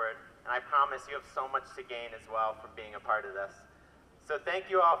this forward. And I promise you have so much to gain as well from being a part of this. So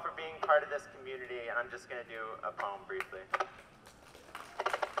thank you all for being part of this community, and I'm just going to do a poem briefly.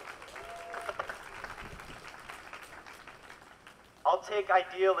 I'll take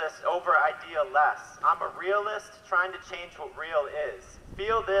idealist over idealess. I'm a realist trying to change what real is.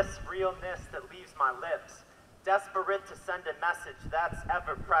 Feel this realness that leaves my lips. Desperate to send a message that's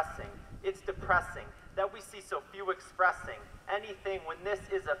ever pressing. It's depressing that we see so few expressing anything when this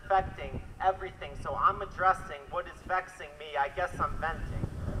is affecting everything. So I'm addressing what is vexing me. I guess I'm venting.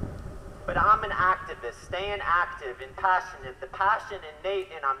 But I'm an activist, staying active and passionate. The passion innate,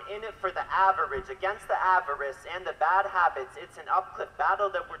 and I'm in it for the average. Against the avarice and the bad habits. It's an upcliff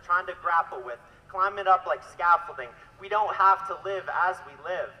battle that we're trying to grapple with. Climb it up like scaffolding. We don't have to live as we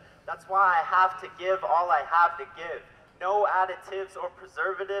live. That's why I have to give all I have to give. No additives or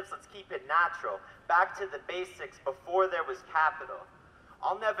preservatives, let's keep it natural. Back to the basics before there was capital.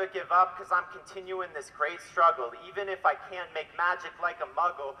 I'll never give up because I'm continuing this great struggle. Even if I can't make magic like a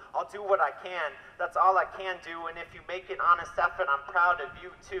muggle, I'll do what I can. That's all I can do, and if you make an honest effort, I'm proud of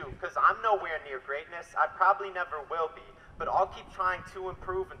you too. Because I'm nowhere near greatness, I probably never will be. But I'll keep trying to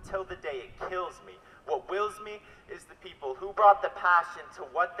improve until the day it kills me. What wills me is the people who brought the passion to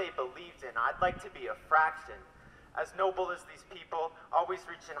what they believed in. I'd like to be a fraction. As noble as these people, always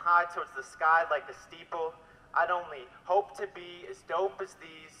reaching high towards the sky like a steeple. I'd only hope to be as dope as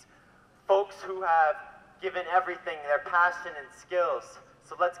these folks who have given everything, their passion and skills.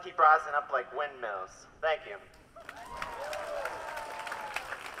 So let's keep rising up like windmills. Thank you.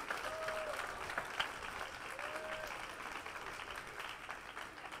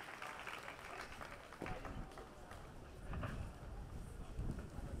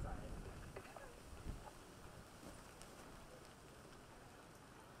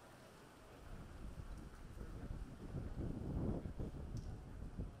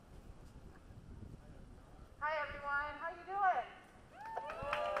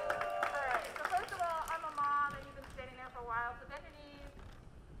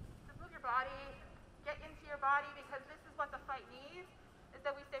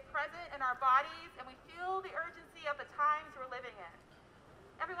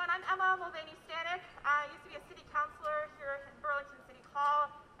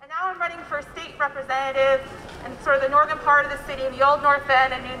 Representative in sort of the northern part of the city, the old North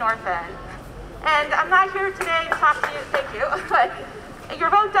End and New North End. And I'm not here today to talk to you, thank you, but your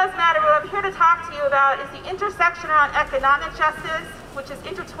vote does matter. What I'm here to talk to you about is the intersection around economic justice, which is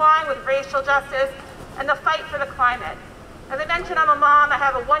intertwined with racial justice, and the fight for the climate. As I mentioned, I'm a mom. I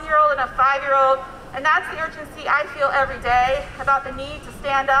have a 1-year-old and a 5-year-old, and that's the urgency I feel every day about the need to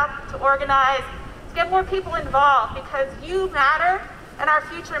stand up, to organize, to get more people involved, because you matter, and our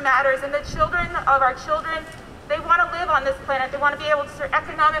future matters, and the children of our children, they want to live on this planet. They want to be able to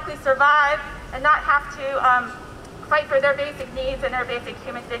economically survive and not have to fight for their basic needs and their basic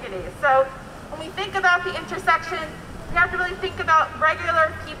human dignity. So when we think about the intersection, we have to really think about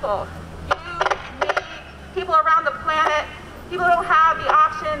regular people. You, me, people around the planet, people who don't have the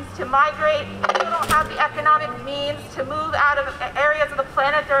options to migrate, people who don't have the economic means to move out of areas of the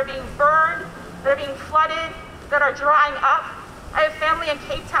planet that are being burned, that are being flooded, that are drying up. I have family in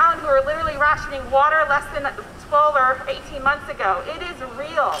Cape Town who are literally rationing water less than 12 or 18 months ago. It is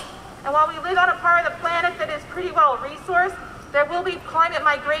real. And while we live on a part of the planet that is pretty well resourced, there will be climate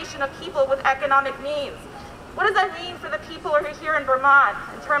migration of people with economic means. What does that mean for the people who are here in Vermont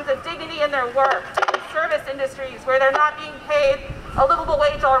in terms of dignity in their work, in service industries where they're not being paid a livable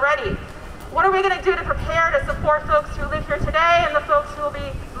wage already? What are we going to do to prepare to support folks who live here today and the folks who will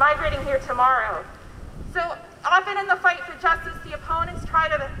be migrating here tomorrow? So often in the fight for justice, the opponents try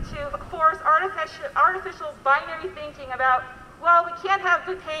to force artificial binary thinking about, well, we can't have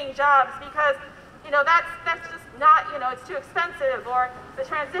good paying jobs because, you know, that's just not, you know, it's too expensive, or the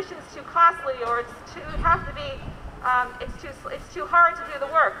transition's too costly, or it's too hard to do the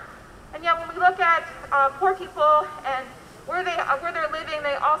work. And yet when we look at poor people and where they're living,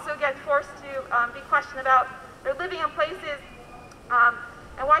 they also get forced to be questioned about they're living in places,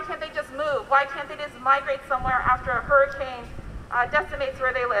 and why can't they just move? Why can't they just migrate somewhere after a hurricane decimates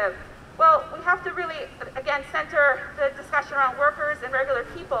where they live? Well, we have to really, again, center the discussion around workers and regular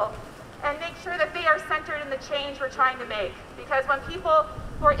people and make sure that they are centered in the change we're trying to make. Because when people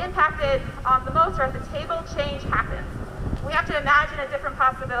who are impacted the most are at the table, change happens. We have to imagine a different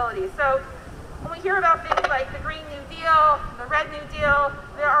possibility. So when we hear about things like the Green New Deal, the Red New Deal,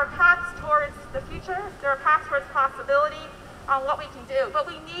 there are paths towards the future, there are paths towards possibility on what we can do. But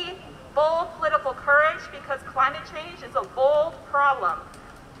we need bold political courage because climate change is a bold problem.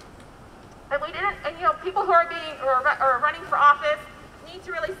 And you know, people who are running for office need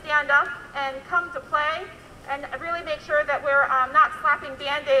to really stand up and come to play and really make sure that we're not slapping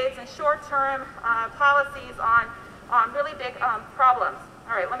Band-Aids and short-term policies on really big problems.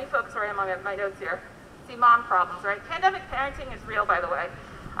 All right, let me focus where I am on my notes here. See, mom problems, right? Pandemic parenting is real, by the way.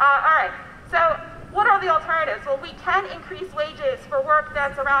 All right, so what are the alternatives? Well, we can increase wages for work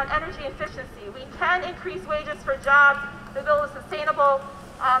that's around energy efficiency. We can increase wages for jobs that build a sustainable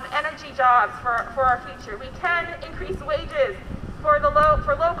energy jobs for our future. We can increase wages for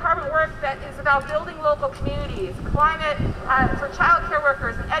low carbon work that is about building local communities, climate for childcare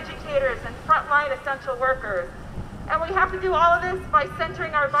workers and educators and frontline essential workers. And we have to do all of this by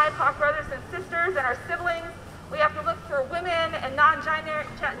centering our BIPOC brothers and sisters and our siblings. We have to look for women and non-gender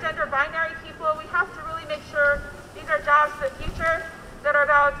binary people. We have to really make sure these are jobs for the future that are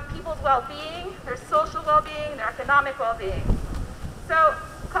about people's well-being, their social well-being, their economic well-being. So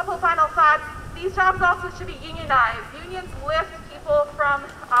a couple of final thoughts. These jobs also should be unionized. Unions lift people from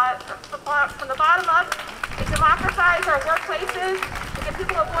the bottom up. They democratize our workplaces. They give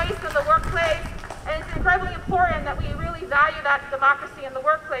people a voice in the workplace. And it's incredibly important that we really value that democracy in the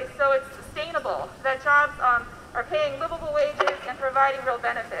workplace so it's sustainable, that jobs are paying livable wages and providing real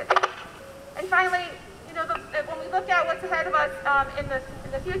benefits. And finally, you know, when we look at what's ahead of us in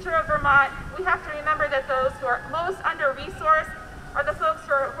the future of Vermont, we have to remember that those who are most under-resourced are the folks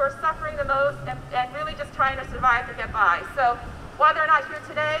who are suffering the most and really just trying to survive to get by. So why they're not here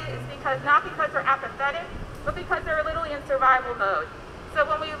today is not because they're apathetic, but because they're literally in survival mode. So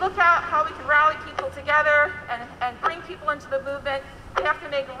when we look at how we can rally people together and bring people into the movement, we have to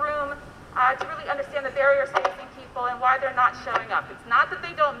make room to really understand the barriers facing people and why they're not showing up. It's not that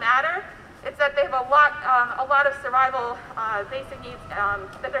they don't matter, it's that they have a lot of survival basic needs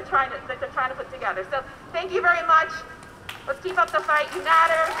that they're trying to put together. So thank you very much. Let's keep up the fight. You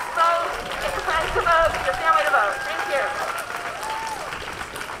matter. Vote. Get your friends to vote. Get your family to vote. Thank you.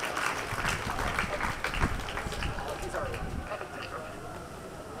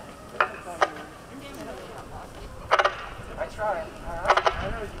 I tried.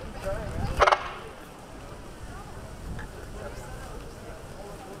 I know you tried, man.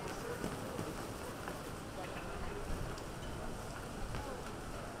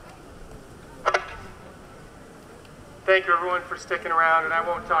 Thank you, everyone, for sticking around, and I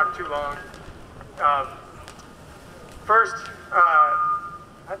won't talk too long. First,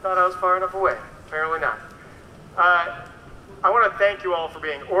 I thought I was far enough away. Apparently not. I want to thank you all for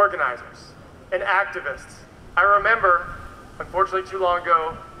being organizers and activists. I remember, unfortunately too long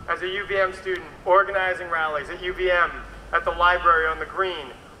ago, as a UVM student, organizing rallies at UVM, at the library on the Green,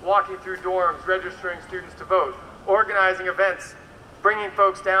 walking through dorms, registering students to vote, organizing events bringing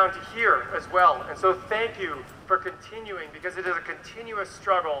folks down to here as well. And so thank you for continuing, because it is a continuous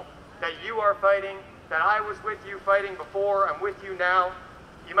struggle that you are fighting, that I was with you fighting before, I'm with you now.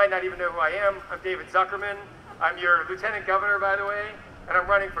 You might not even know who I am. I'm David Zuckerman. I'm your lieutenant governor, by the way, and I'm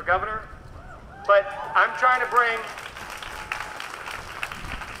running for governor. But I'm trying to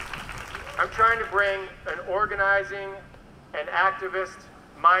bring an organizing and activist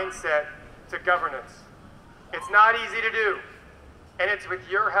mindset to governance. It's not easy to do, and it's with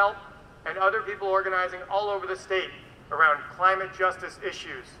your help and other people organizing all over the state around climate justice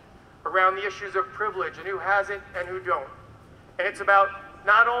issues, around the issues of privilege and who has it and who don't. And it's about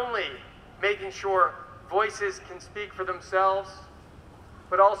not only making sure voices can speak for themselves,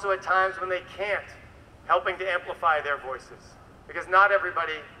 but also at times when they can't, helping to amplify their voices. Because not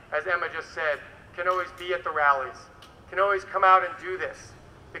everybody, as Emma just said, can always be at the rallies, can always come out and do this,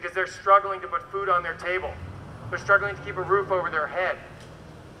 because they're struggling to put food on their table. They're struggling to keep a roof over their head.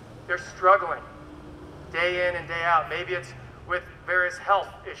 They're struggling day in and day out. Maybe it's with various health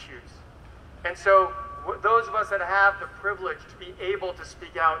issues. And so those of us that have the privilege to be able to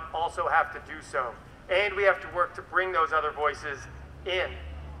speak out also have to do so. And we have to work to bring those other voices in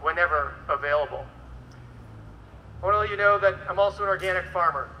whenever available. I want to let you know that I'm also an organic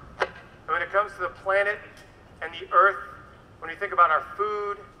farmer. And when it comes to the planet and the earth, when we think about our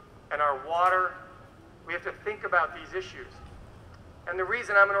food and our water, we have to think about these issues. And the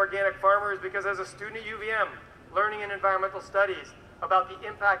reason I'm an organic farmer is because as a student at UVM, learning in environmental studies about the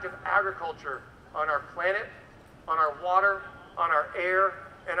impact of agriculture on our planet, on our water, on our air,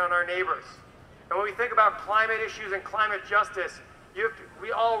 and on our neighbors. And when we think about climate issues and climate justice,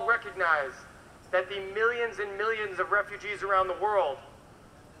 we all recognize that the millions and millions of refugees around the world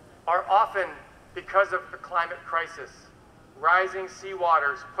are often because of the climate crisis. Rising sea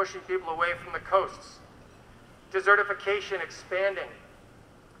waters pushing people away from the coasts. Desertification expanding.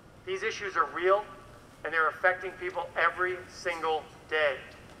 These issues are real, and they're affecting people every single day.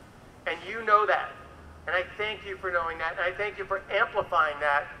 And you know that. And I thank you for knowing that, and I thank you for amplifying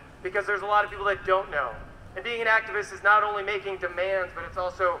that, because there's a lot of people that don't know. And being an activist is not only making demands, but it's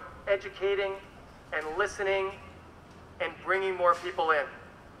also educating and listening and bringing more people in.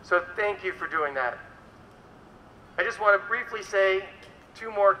 So thank you for doing that. I just want to briefly say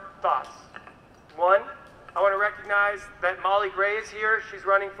two more thoughts. One, I want to recognize that Molly Gray is here. She's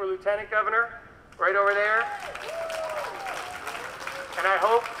running for lieutenant governor, right over there. And I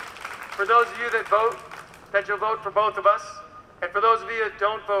hope, for those of you that vote, that you'll vote for both of us. And for those of you that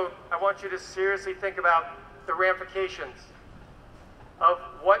don't vote, I want you to seriously think about the ramifications of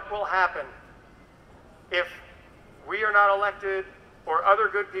what will happen if we are not elected or other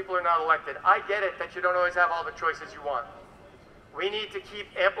good people are not elected. I get it that you don't always have all the choices you want. We need to keep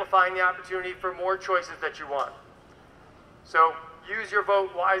amplifying the opportunity for more choices that you want. So use your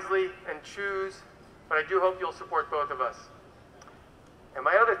vote wisely and choose, but I do hope you'll support both of us. And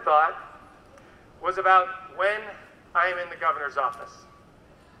my other thought was about when I am in the governor's office.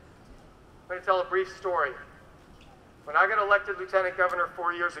 I'm going to tell a brief story. When I got elected lieutenant governor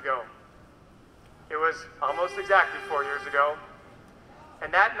 4 years ago, it was almost exactly 4 years ago,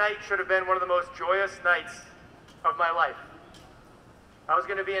 and that night should have been one of the most joyous nights of my life. I was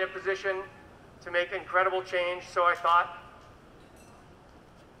going to be in a position to make incredible change, so I thought.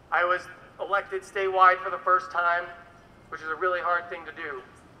 I was elected statewide for the first time, which is a really hard thing to do.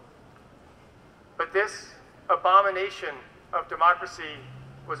 But this abomination of democracy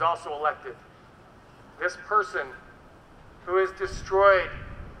was also elected. This person who has destroyed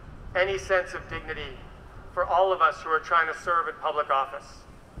any sense of dignity for all of us who are trying to serve in public office.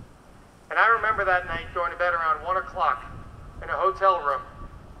 And I remember that night going to bed around 1 o'clock in a hotel room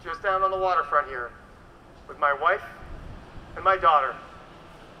just down on the waterfront here with my wife and my daughter.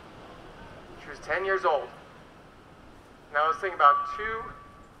 She was 10 years old. And I was thinking about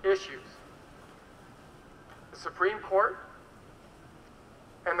two issues: the Supreme Court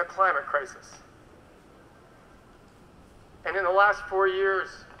and the climate crisis. And in the last 4 years,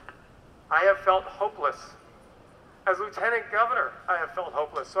 I have felt hopeless. As lieutenant governor, I have felt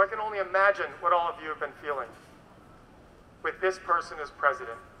hopeless. So I can only imagine what all of you have been feeling with this person as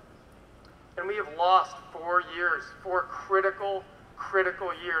president. And we have lost 4 years, 4 critical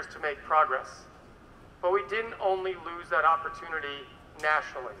years to make progress. But we didn't only lose that opportunity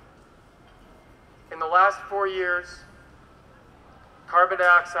nationally. In the last 4 years, carbon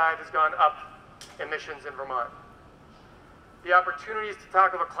dioxide has gone up emissions in Vermont. The opportunities to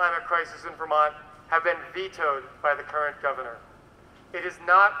tackle the climate crisis in Vermont have been vetoed by the current governor. It is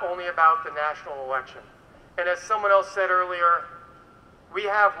not only about the national election. And as someone else said earlier, we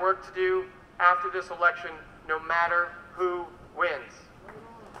have work to do after this election, no matter who wins.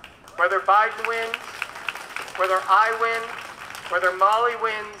 Whether Biden wins, whether I win, whether Molly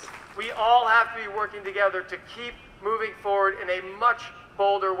wins, we all have to be working together to keep moving forward in a much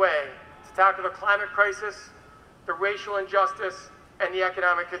bolder way to tackle the climate crisis, the racial injustice, and the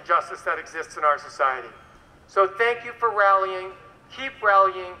economic injustice that exists in our society. So thank you for rallying, keep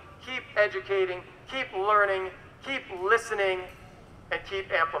educating, keep learning, keep listening, and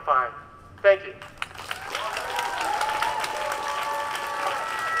keep amplifying. Thank you.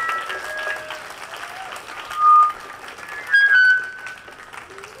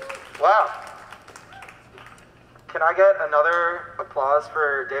 Wow. Can I get another applause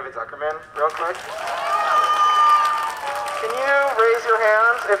for David Zuckerman real quick? Can you raise your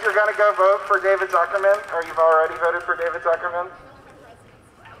hands if you're going to go vote for David Zuckerman, or you've already voted for David Zuckerman?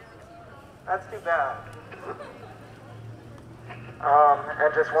 That's too bad.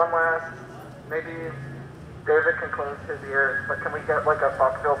 And just one last, maybe David can close his ears, but can we get like a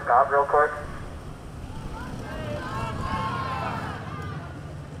fuck Bill Scott real quick?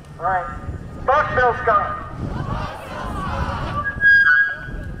 All right. Fuck Bill Scott.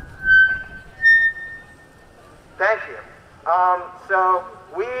 Thank you. So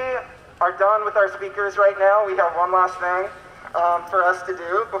we are done with our speakers right now. We have one last thing for us to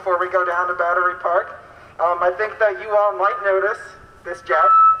do before we go down to Battery Park. I think that you all might notice this jet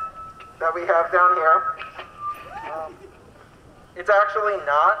that we have down here. It's actually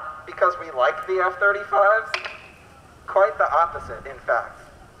not because we like the F-35s. Quite the opposite, in fact.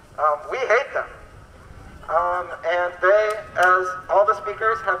 We hate them. And they, as all the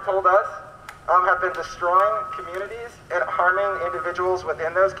speakers have told us, have been destroying communities and harming individuals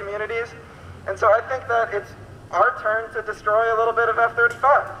within those communities. And so I think that it's our turn to destroy a little bit of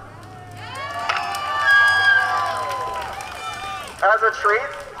F-35. As a treat,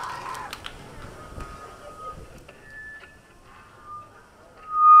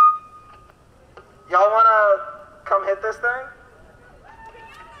 y'all want to come hit this thing?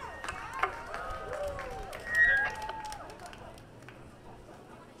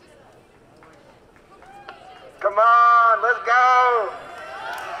 Come on, let's go.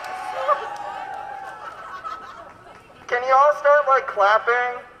 Can you all start like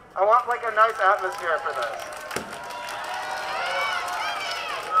clapping? I want like a nice atmosphere for this.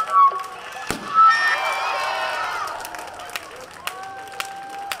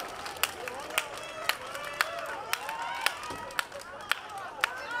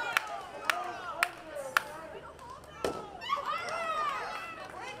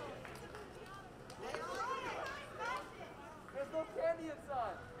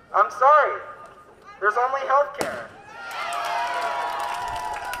 I'm sorry, there's only healthcare.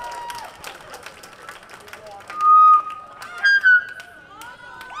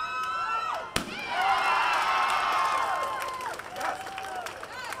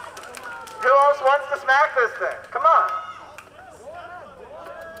 Who else wants to smack this thing? Come on.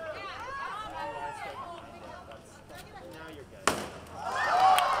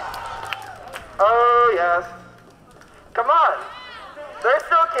 Oh, yes. Come on. There's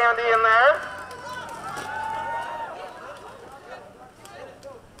still candy in there.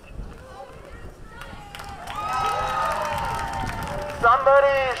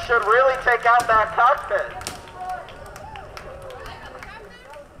 Somebody should really take out that cockpit.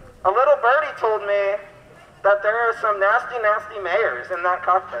 A little birdie told me that there are some nasty, nasty mayors in that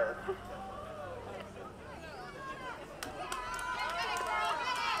cockpit.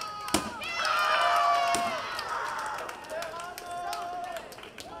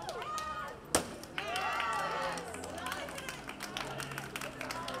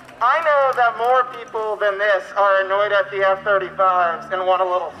 I know that more people than this are annoyed at the F-35s and want a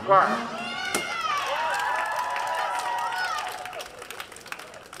little slap.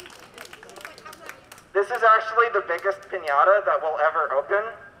 This is actually the biggest piñata that we'll ever open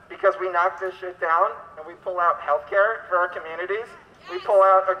because we knock this shit down and we pull out healthcare for our communities. We pull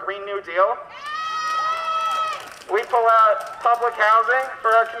out a Green New Deal. We pull out public housing for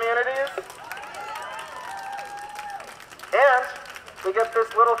our communities. And we get this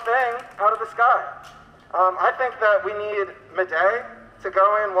little thing out of the sky. I think that we need Madej to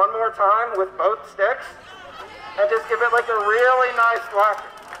go in one more time with both sticks and just give it like a really nice whack.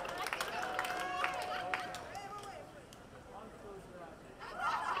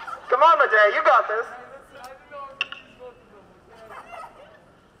 Come on, Madej, you got this.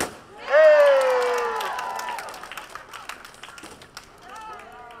 Hey!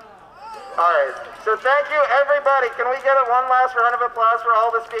 All right, so thank you, everybody. Can we get one last round of applause for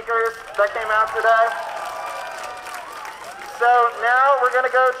all the speakers that came out today? So now we're going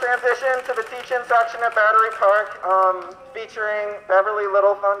to go transition to the teach-in section at Battery Park, featuring Beverly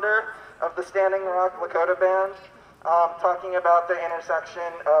Little Thunder of the Standing Rock Lakota Band, talking about the intersection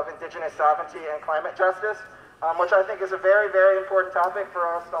of Indigenous sovereignty and climate justice, which I think is a very, very important topic for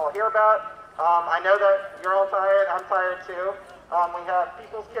us to all hear about. I know that you're all tired. I'm tired too. We have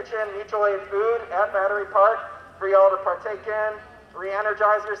People's Kitchen mutual aid food at Battery Park for y'all to partake in,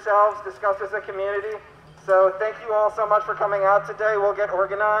 re-energize yourselves, discuss as a community. So thank you all so much for coming out today. We'll get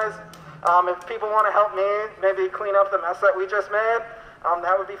organized. If people want to help me maybe clean up the mess that we just made,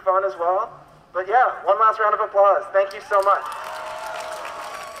 that would be fun as well. But yeah, one last round of applause. Thank you so much.